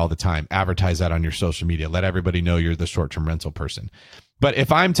about that all the time. Advertise that on your social media. Let everybody know you're the short-term rental person. But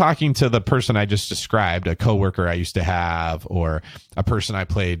if I'm talking to the person I just described, a coworker I used to have, or a person I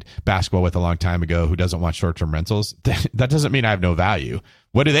played basketball with a long time ago who doesn't want short-term rentals, that doesn't mean I have no value.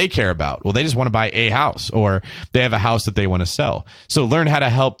 What do they care about? Well, they just want to buy a house, or they have a house that they want to sell. So learn how to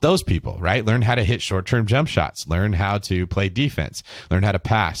help those people, right? Learn how to hit short-term jump shots. Learn how to play defense. Learn how to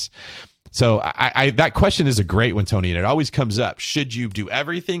pass. So I that question is a great one, Tony, and it always comes up. Should you do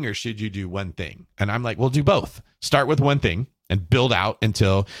everything or should you do one thing? And I'm like, well, do both. Start with one thing and build out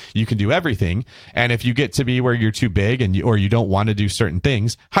until you can do everything. And if you get to be where you're too big or you don't want to do certain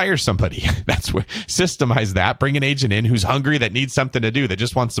things, hire somebody. That's where systemize that. Bring an agent in who's hungry, that needs something to do, that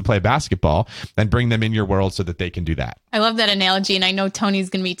just wants to play basketball, and bring them in your world so that they can do that. I love that analogy, and I know Tony's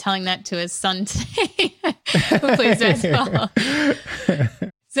going to be telling that to his son today who plays basketball.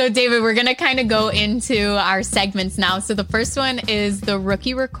 So, David, we're going to kind of go into our segments now. So the first one is the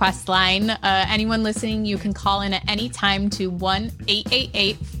rookie request line. Anyone listening, you can call in at any time to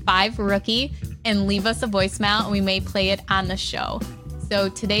 1-888-5-ROOKIE and leave us a voicemail, and we may play it on the show. So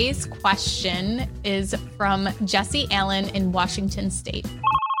today's question is from Jesse Allen in Washington State.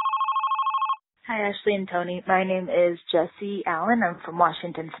 Hi, Ashley and Tony. My name is Jesse Allen. I'm from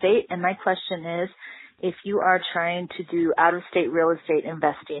Washington State, and my question is, if you are trying to do out-of-state real estate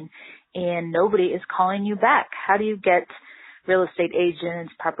investing and nobody is calling you back, how do you get real estate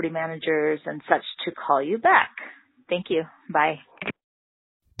agents, property managers, and such to call you back? Thank you. Bye.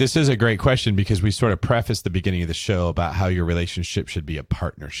 This is a great question because we sort of prefaced the beginning of the show about how your relationship should be a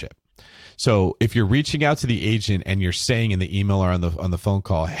partnership. So if you're reaching out to the agent and you're saying in the email or on the phone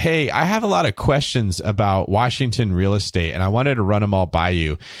call, hey, I have a lot of questions about Washington real estate and I wanted to run them all by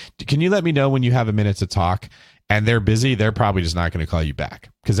you. Can you let me know when you have a minute to talk? And they're busy, they're probably just not going to call you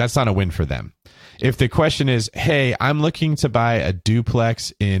back because that's not a win for them. If the question is, hey, I'm looking to buy a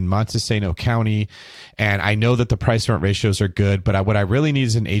duplex in Montesano County, and I know that the price rent ratios are good, but what I really need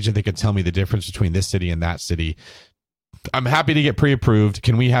is an agent that can tell me the difference between this city and that city. I'm happy to get pre-approved.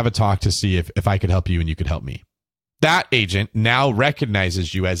 Can we have a talk to see if I could help you and you could help me? That agent now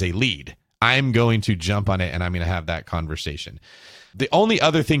recognizes you as a lead. I'm going to jump on it and I'm going to have that conversation. The only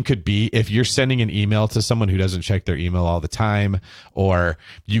other thing could be if you're sending an email to someone who doesn't check their email all the time, or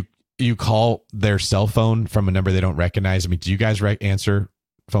you call their cell phone from a number they don't recognize. I mean, do you guys answer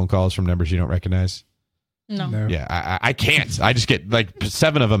phone calls from numbers you don't recognize? No. Yeah, I can't. I just get like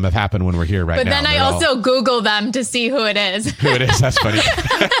 7 of them have happened when we're here right now. But then I also Google them to see who it is. Who it is. That's funny.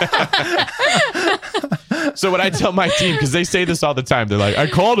 So what I tell my team, because they say this all the time, they're like, I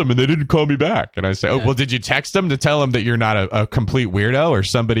called them and they didn't call me back. And I say, oh, well, did you text them to tell them that you're not a complete weirdo or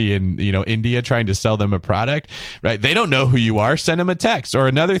somebody in, India trying to sell them a product, right? They don't know who you are. Send them a text. Or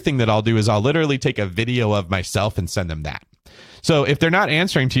another thing that I'll do is I'll literally take a video of myself and send them that. So if they're not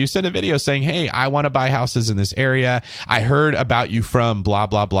answering to you, send a video saying, hey, I want to buy houses in this area. I heard about you from blah,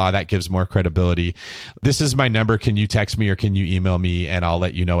 blah, blah. That gives more credibility. This is my number. Can you text me or can you email me and I'll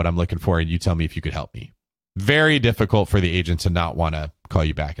let you know what I'm looking for and you tell me if you could help me. Very difficult for the agent to not want to call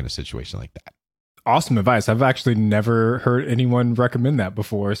you back in a situation like that. Awesome advice. I've actually never heard anyone recommend that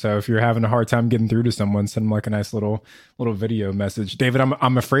before. So if you're having a hard time getting through to someone, send them like a nice little video message. David,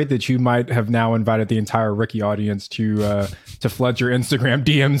 I'm afraid that you might have now invited the entire Rookie audience to flood your Instagram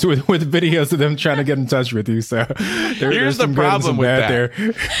DMs with videos of them trying to get in touch with you. So here's the problem with that.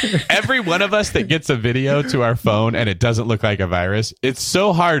 There. Every one of us that gets a video to our phone and it doesn't look like a virus, it's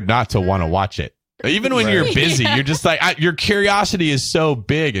so hard not to want to watch it. Even when you're busy, you're just like, your curiosity is so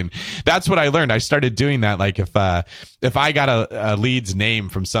big. And that's what I learned. I started doing that. Like if I got a lead's name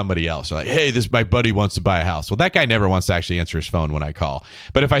from somebody else, like, hey, my buddy wants to buy a house. Well, that guy never wants to actually answer his phone when I call.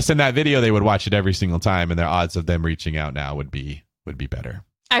 But if I send that video, they would watch it every single time. And their odds of them reaching out now would be better.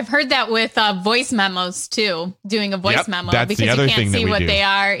 I've heard that with voice memos too, doing a voice memo that's because the other you can't thing see what they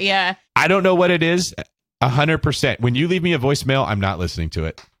are. Yeah. I don't know what it is. 100%. When you leave me a voicemail, I'm not listening to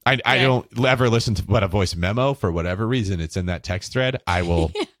it. I don't ever listen to a voice memo for whatever reason. It's in that text thread. I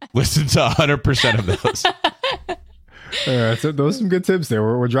will listen to 100% of those. All right, so those are some good tips there.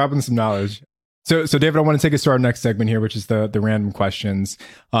 We're dropping some knowledge. So David, I want to take us to our next segment here, which is the random questions.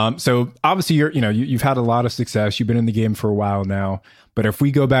 So obviously you've had a lot of success. You've been in the game for a while now. But if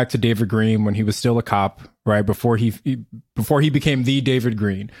we go back to David Green when he was still a cop, right before he became the David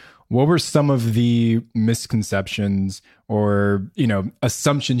Green, what were some of the misconceptions or,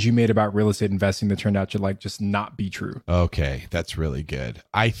 assumptions you made about real estate investing that turned out to just not be true? Okay, that's really good.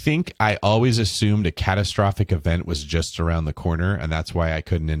 I think I always assumed a catastrophic event was just around the corner, and that's why I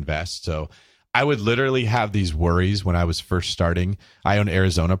couldn't invest. So I would literally have these worries when I was first starting. I own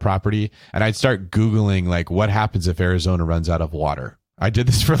Arizona property, and I'd start Googling, what happens if Arizona runs out of water? I did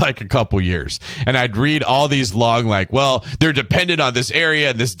this for a couple years, and I'd read all these long, they're dependent on this area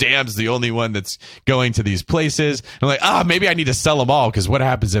and this dam's the only one that's going to these places. And I'm maybe I need to sell them all because what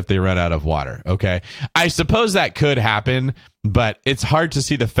happens if they run out of water? Okay. I suppose that could happen, but it's hard to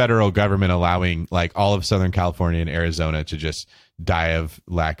see the federal government allowing all of Southern California and Arizona to just die of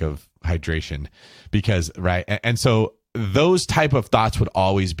lack of hydration because, right. And so those type of thoughts would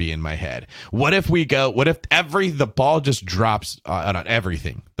always be in my head. What if the ball just drops on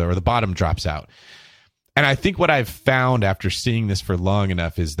everything, or the bottom drops out? And I think what I've found after seeing this for long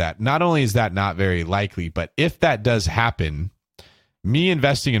enough is that not only is that not very likely, but if that does happen, me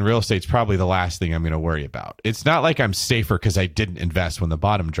investing in real estate is probably the last thing I'm going to worry about. It's not like I'm safer because I didn't invest when the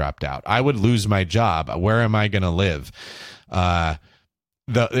bottom dropped out. I would lose my job. Where am I going to live?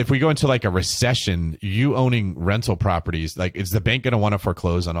 if we go into like a recession, you owning rental properties, like is the bank going to want to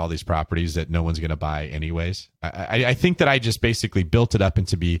foreclose on all these properties that no one's going to buy anyways? I think that I just basically built it up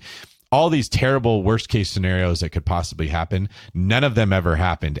into be all these terrible worst case scenarios that could possibly happen. None of them ever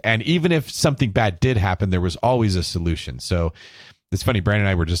happened. And even if something bad did happen, there was always a solution. So it's funny, Brandon and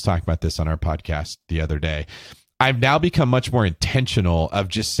I were just talking about this on our podcast the other day. I've now become much more intentional of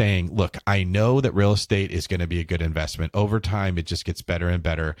just saying, look, I know that real estate is going to be a good investment. Over time, it just gets better and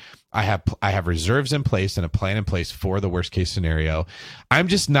better. I have reserves in place and a plan in place for the worst case scenario. I'm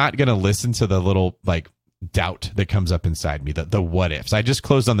just not going to listen to the little like doubt that comes up inside me, the what ifs. I just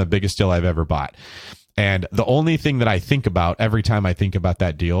closed on the biggest deal I've ever bought. And the only thing that I think about every time I think about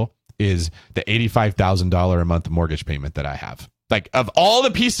that deal is the $85,000 a month mortgage payment that I have. Like of all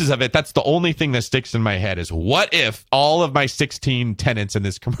the pieces of it, that's the only thing that sticks in my head is what if all of my 16 tenants in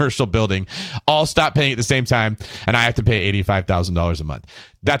this commercial building all stop paying at the same time and I have to pay $85,000 a month?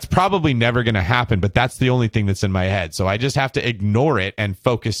 That's probably never going to happen, but that's the only thing that's in my head. So I just have to ignore it and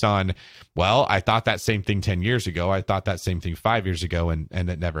focus on, well, I thought that same thing 10 years ago. I thought that same thing 5 years ago and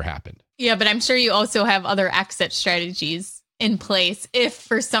it never happened. Yeah, but I'm sure you also have other exit strategies in place if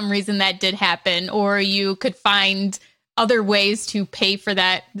for some reason that did happen, or you could find other ways to pay for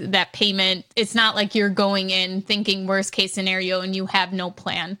that payment. It's not like you're going in thinking worst case scenario and you have no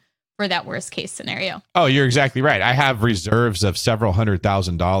plan for that worst case scenario. Oh, you're exactly right. I have reserves of several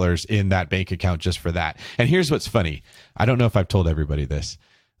 $100,000 in that bank account just for that. And here's what's funny. I don't know if I've told everybody this.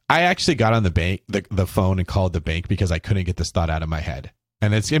 I actually got on the phone and called the bank because I couldn't get this thought out of my head.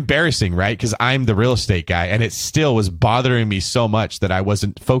 And it's embarrassing, right? Because I'm the real estate guy and it still was bothering me so much that I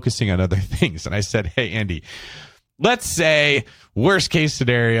wasn't focusing on other things. And I said, hey, Andy, let's say worst case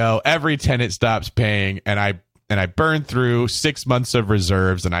scenario, every tenant stops paying and I burn through 6 months of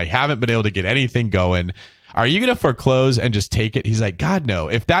reserves and I haven't been able to get anything going. Are you going to foreclose and just take it? He's like, God, no.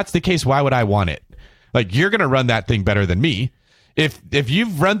 If that's the case, why would I want it? Like, you're going to run that thing better than me. If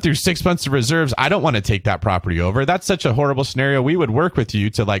you've run through 6 months of reserves, I don't want to take that property over. That's such a horrible scenario. We would work with you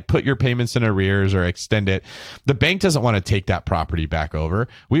to like put your payments in arrears or extend it. The bank doesn't want to take that property back over.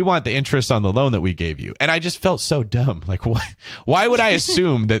 We want the interest on the loan that we gave you. And I just felt so dumb. Like, why would I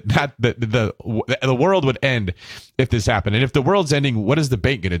assume that the world would end if this happened? And if the world's ending, what is the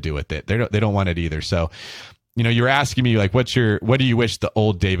bank going to do with it? They don't want it either. So, you know, you're asking me like, what do you wish the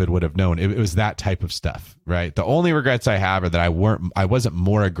old David would have known? It was that type of stuff, right? The only regrets I have are that I wasn't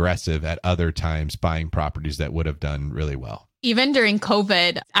more aggressive at other times buying properties that would have done really well. Even during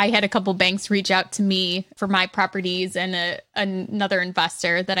COVID, I had a couple banks reach out to me for my properties, and another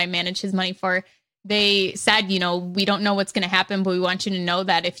investor that I manage his money for. They said, you know, we don't know what's going to happen, but we want you to know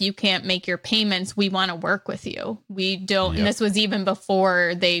that if you can't make your payments, we want to work with you. We don't. Yep. And this was even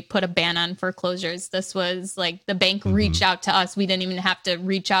before they put a ban on foreclosures. This was like the bank reached out to us. We didn't even have to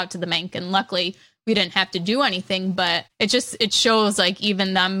reach out to the bank. And luckily, we didn't have to do anything. But it shows like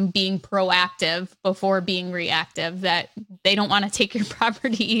even them being proactive before being reactive, that they don't want to take your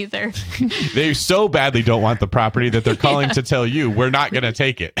property either. They so badly don't want the property that they're calling to tell you we're not going to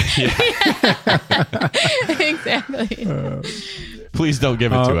take it. Exactly. Please don't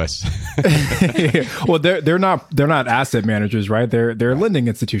give it to us. Well, they're not asset managers, right? They're a lending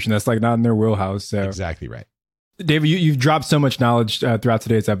institution. That's like not in their wheelhouse. So. Exactly right. David, you've dropped so much knowledge throughout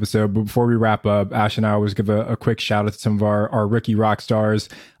today's episode. But before we wrap up, Ash and I always give a quick shout out to some of our rookie rock stars.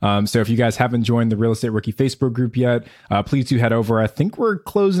 So if you guys haven't joined the Real Estate Rookie Facebook group yet, please do head over. I think we're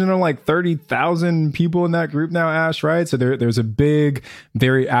closing in on like 30,000 people in that group now, Ash, right? So there's a big,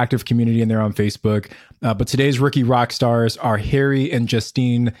 very active community in there on Facebook. But today's rookie rock stars are Harry and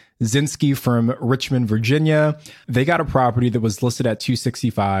Justine Zinsky from Richmond, Virginia. They got a property that was listed at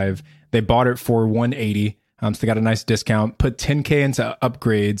 $265. They bought it for $180. So they got a nice discount, put $10K into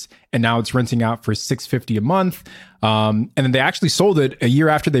upgrades, and now it's renting out for $650 a month. And then they actually sold it a year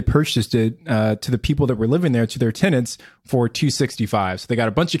after they purchased it to the people that were living there, to their tenants, for $265. So they got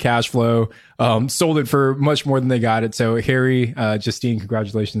a bunch of cash flow, sold it for much more than they got it. So Harry, Justine,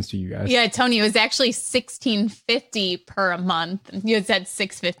 congratulations to you guys. Yeah, Tony, it was actually $1,650 per month. You had said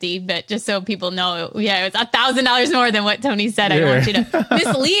 $650, but just so people know, yeah, it was $1,000 more than what Tony said. Yeah. I don't want you to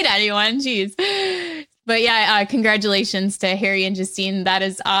mislead anyone. Jeez. But yeah, congratulations to Harry and Justine. That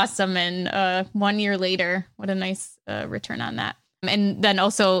is awesome. And 1 year later, what a nice return on that. And then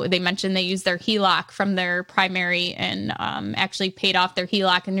also they mentioned they used their HELOC from their primary and actually paid off their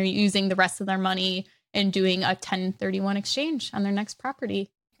HELOC, and they're using the rest of their money and doing a 1031 exchange on their next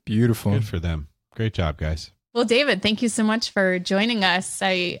property. Beautiful. Good for them. Great job, guys. Well, David, thank you so much for joining us.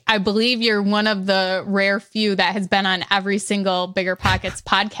 I believe you're one of the rare few that has been on every single Bigger Pockets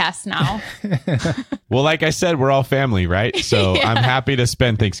podcast now. Well, like I said, we're all family, right? So I'm happy to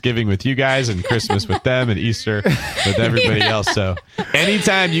spend Thanksgiving with you guys and Christmas with them and Easter with everybody else. So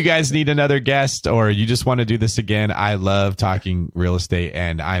anytime you guys need another guest or you just want to do this again, I love talking real estate,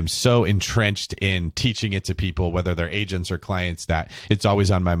 and I'm so entrenched in teaching it to people, whether they're agents or clients, that it's always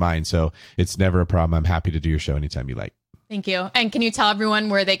on my mind. So it's never a problem. I'm happy to do your show anytime you like. Thank you. And can you tell everyone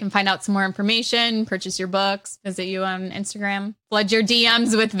where they can find out some more information, purchase your books, visit you on Instagram, flood your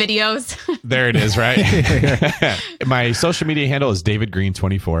DMs with videos? There it is, right? My social media handle is David Green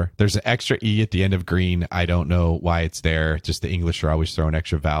 24. There's an extra E at the end of Green. I don't know why it's there. Just the English are always throwing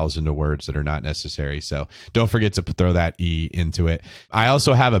extra vowels into words that are not necessary. So don't forget to throw that E into it. I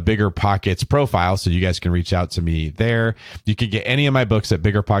also have a Bigger Pockets profile, so you guys can reach out to me there. You can get any of my books at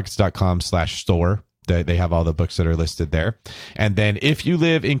biggerpockets.com/store. They have all the books that are listed there. And then if you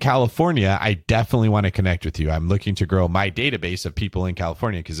live in California, I definitely want to connect with you. I'm looking to grow my database of people in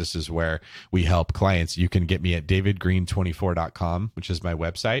California because this is where we help clients. You can get me at davidgreen24.com, which is my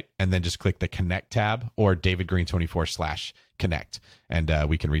website, and then just click the connect tab, or davidgreen24/connect. And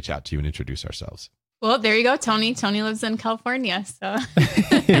we can reach out to you and introduce ourselves. Well, there you go, Tony. Tony lives in California. So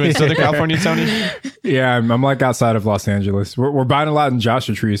You in Southern California, Tony? Yeah, I'm like outside of Los Angeles. We're buying a lot in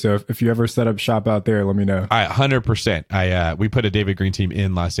Joshua Tree, so if you ever set up shop out there, let me know. 100%. We put a David Green team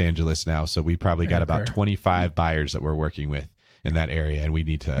in Los Angeles now, so we probably got about 25 buyers that we're working with in that area, and we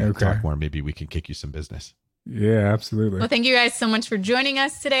need to talk more. Maybe we can kick you some business. Yeah, absolutely. Well, thank you guys so much for joining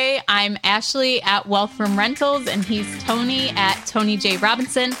us today. I'm Ashley at Wealth from Rentals, and he's Tony at Tony J.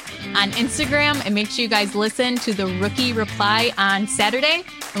 Robinson on Instagram. And make sure you guys listen to the Rookie Reply on Saturday,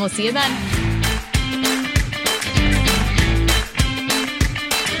 and we'll see you then.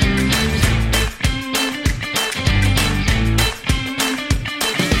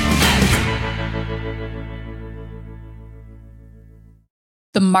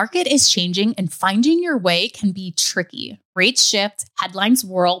 The market is changing and finding your way can be tricky. Rates shift, headlines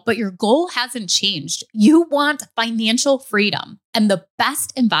whirl, but your goal hasn't changed. You want financial freedom. And the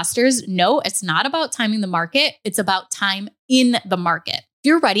best investors know it's not about timing the market, it's about time in the market. If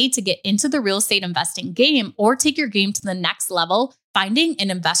you're ready to get into the real estate investing game or take your game to the next level, finding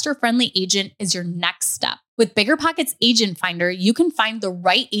an investor-friendly agent is your next step. With Bigger Pockets Agent Finder, you can find the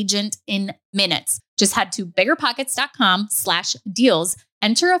right agent in minutes. Just head to biggerpockets.com/deals.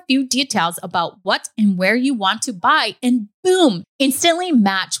 Enter a few details about what and where you want to buy, and boom, instantly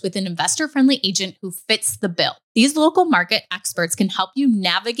match with an investor-friendly agent who fits the bill. These local market experts can help you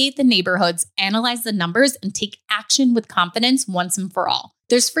navigate the neighborhoods, analyze the numbers, and take action with confidence once and for all.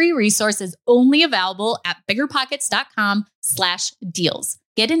 There's free resources only available at biggerpockets.com/deals.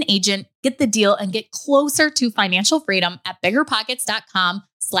 Get an agent, get the deal, and get closer to financial freedom at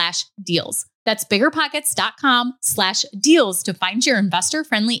biggerpockets.com/deals. That's biggerpockets.com/deals to find your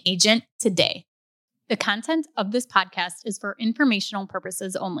investor-friendly agent today. The content of this podcast is for informational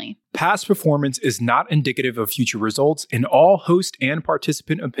purposes only. Past performance is not indicative of future results, and all host and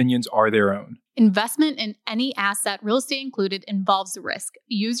participant opinions are their own. Investment in any asset, real estate included, involves risk.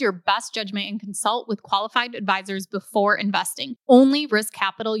 Use your best judgment and consult with qualified advisors before investing. Only risk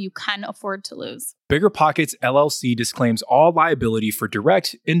capital you can afford to lose. Bigger Pockets LLC disclaims all liability for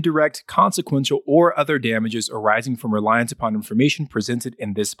direct, indirect, consequential, or other damages arising from reliance upon information presented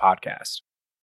in this podcast.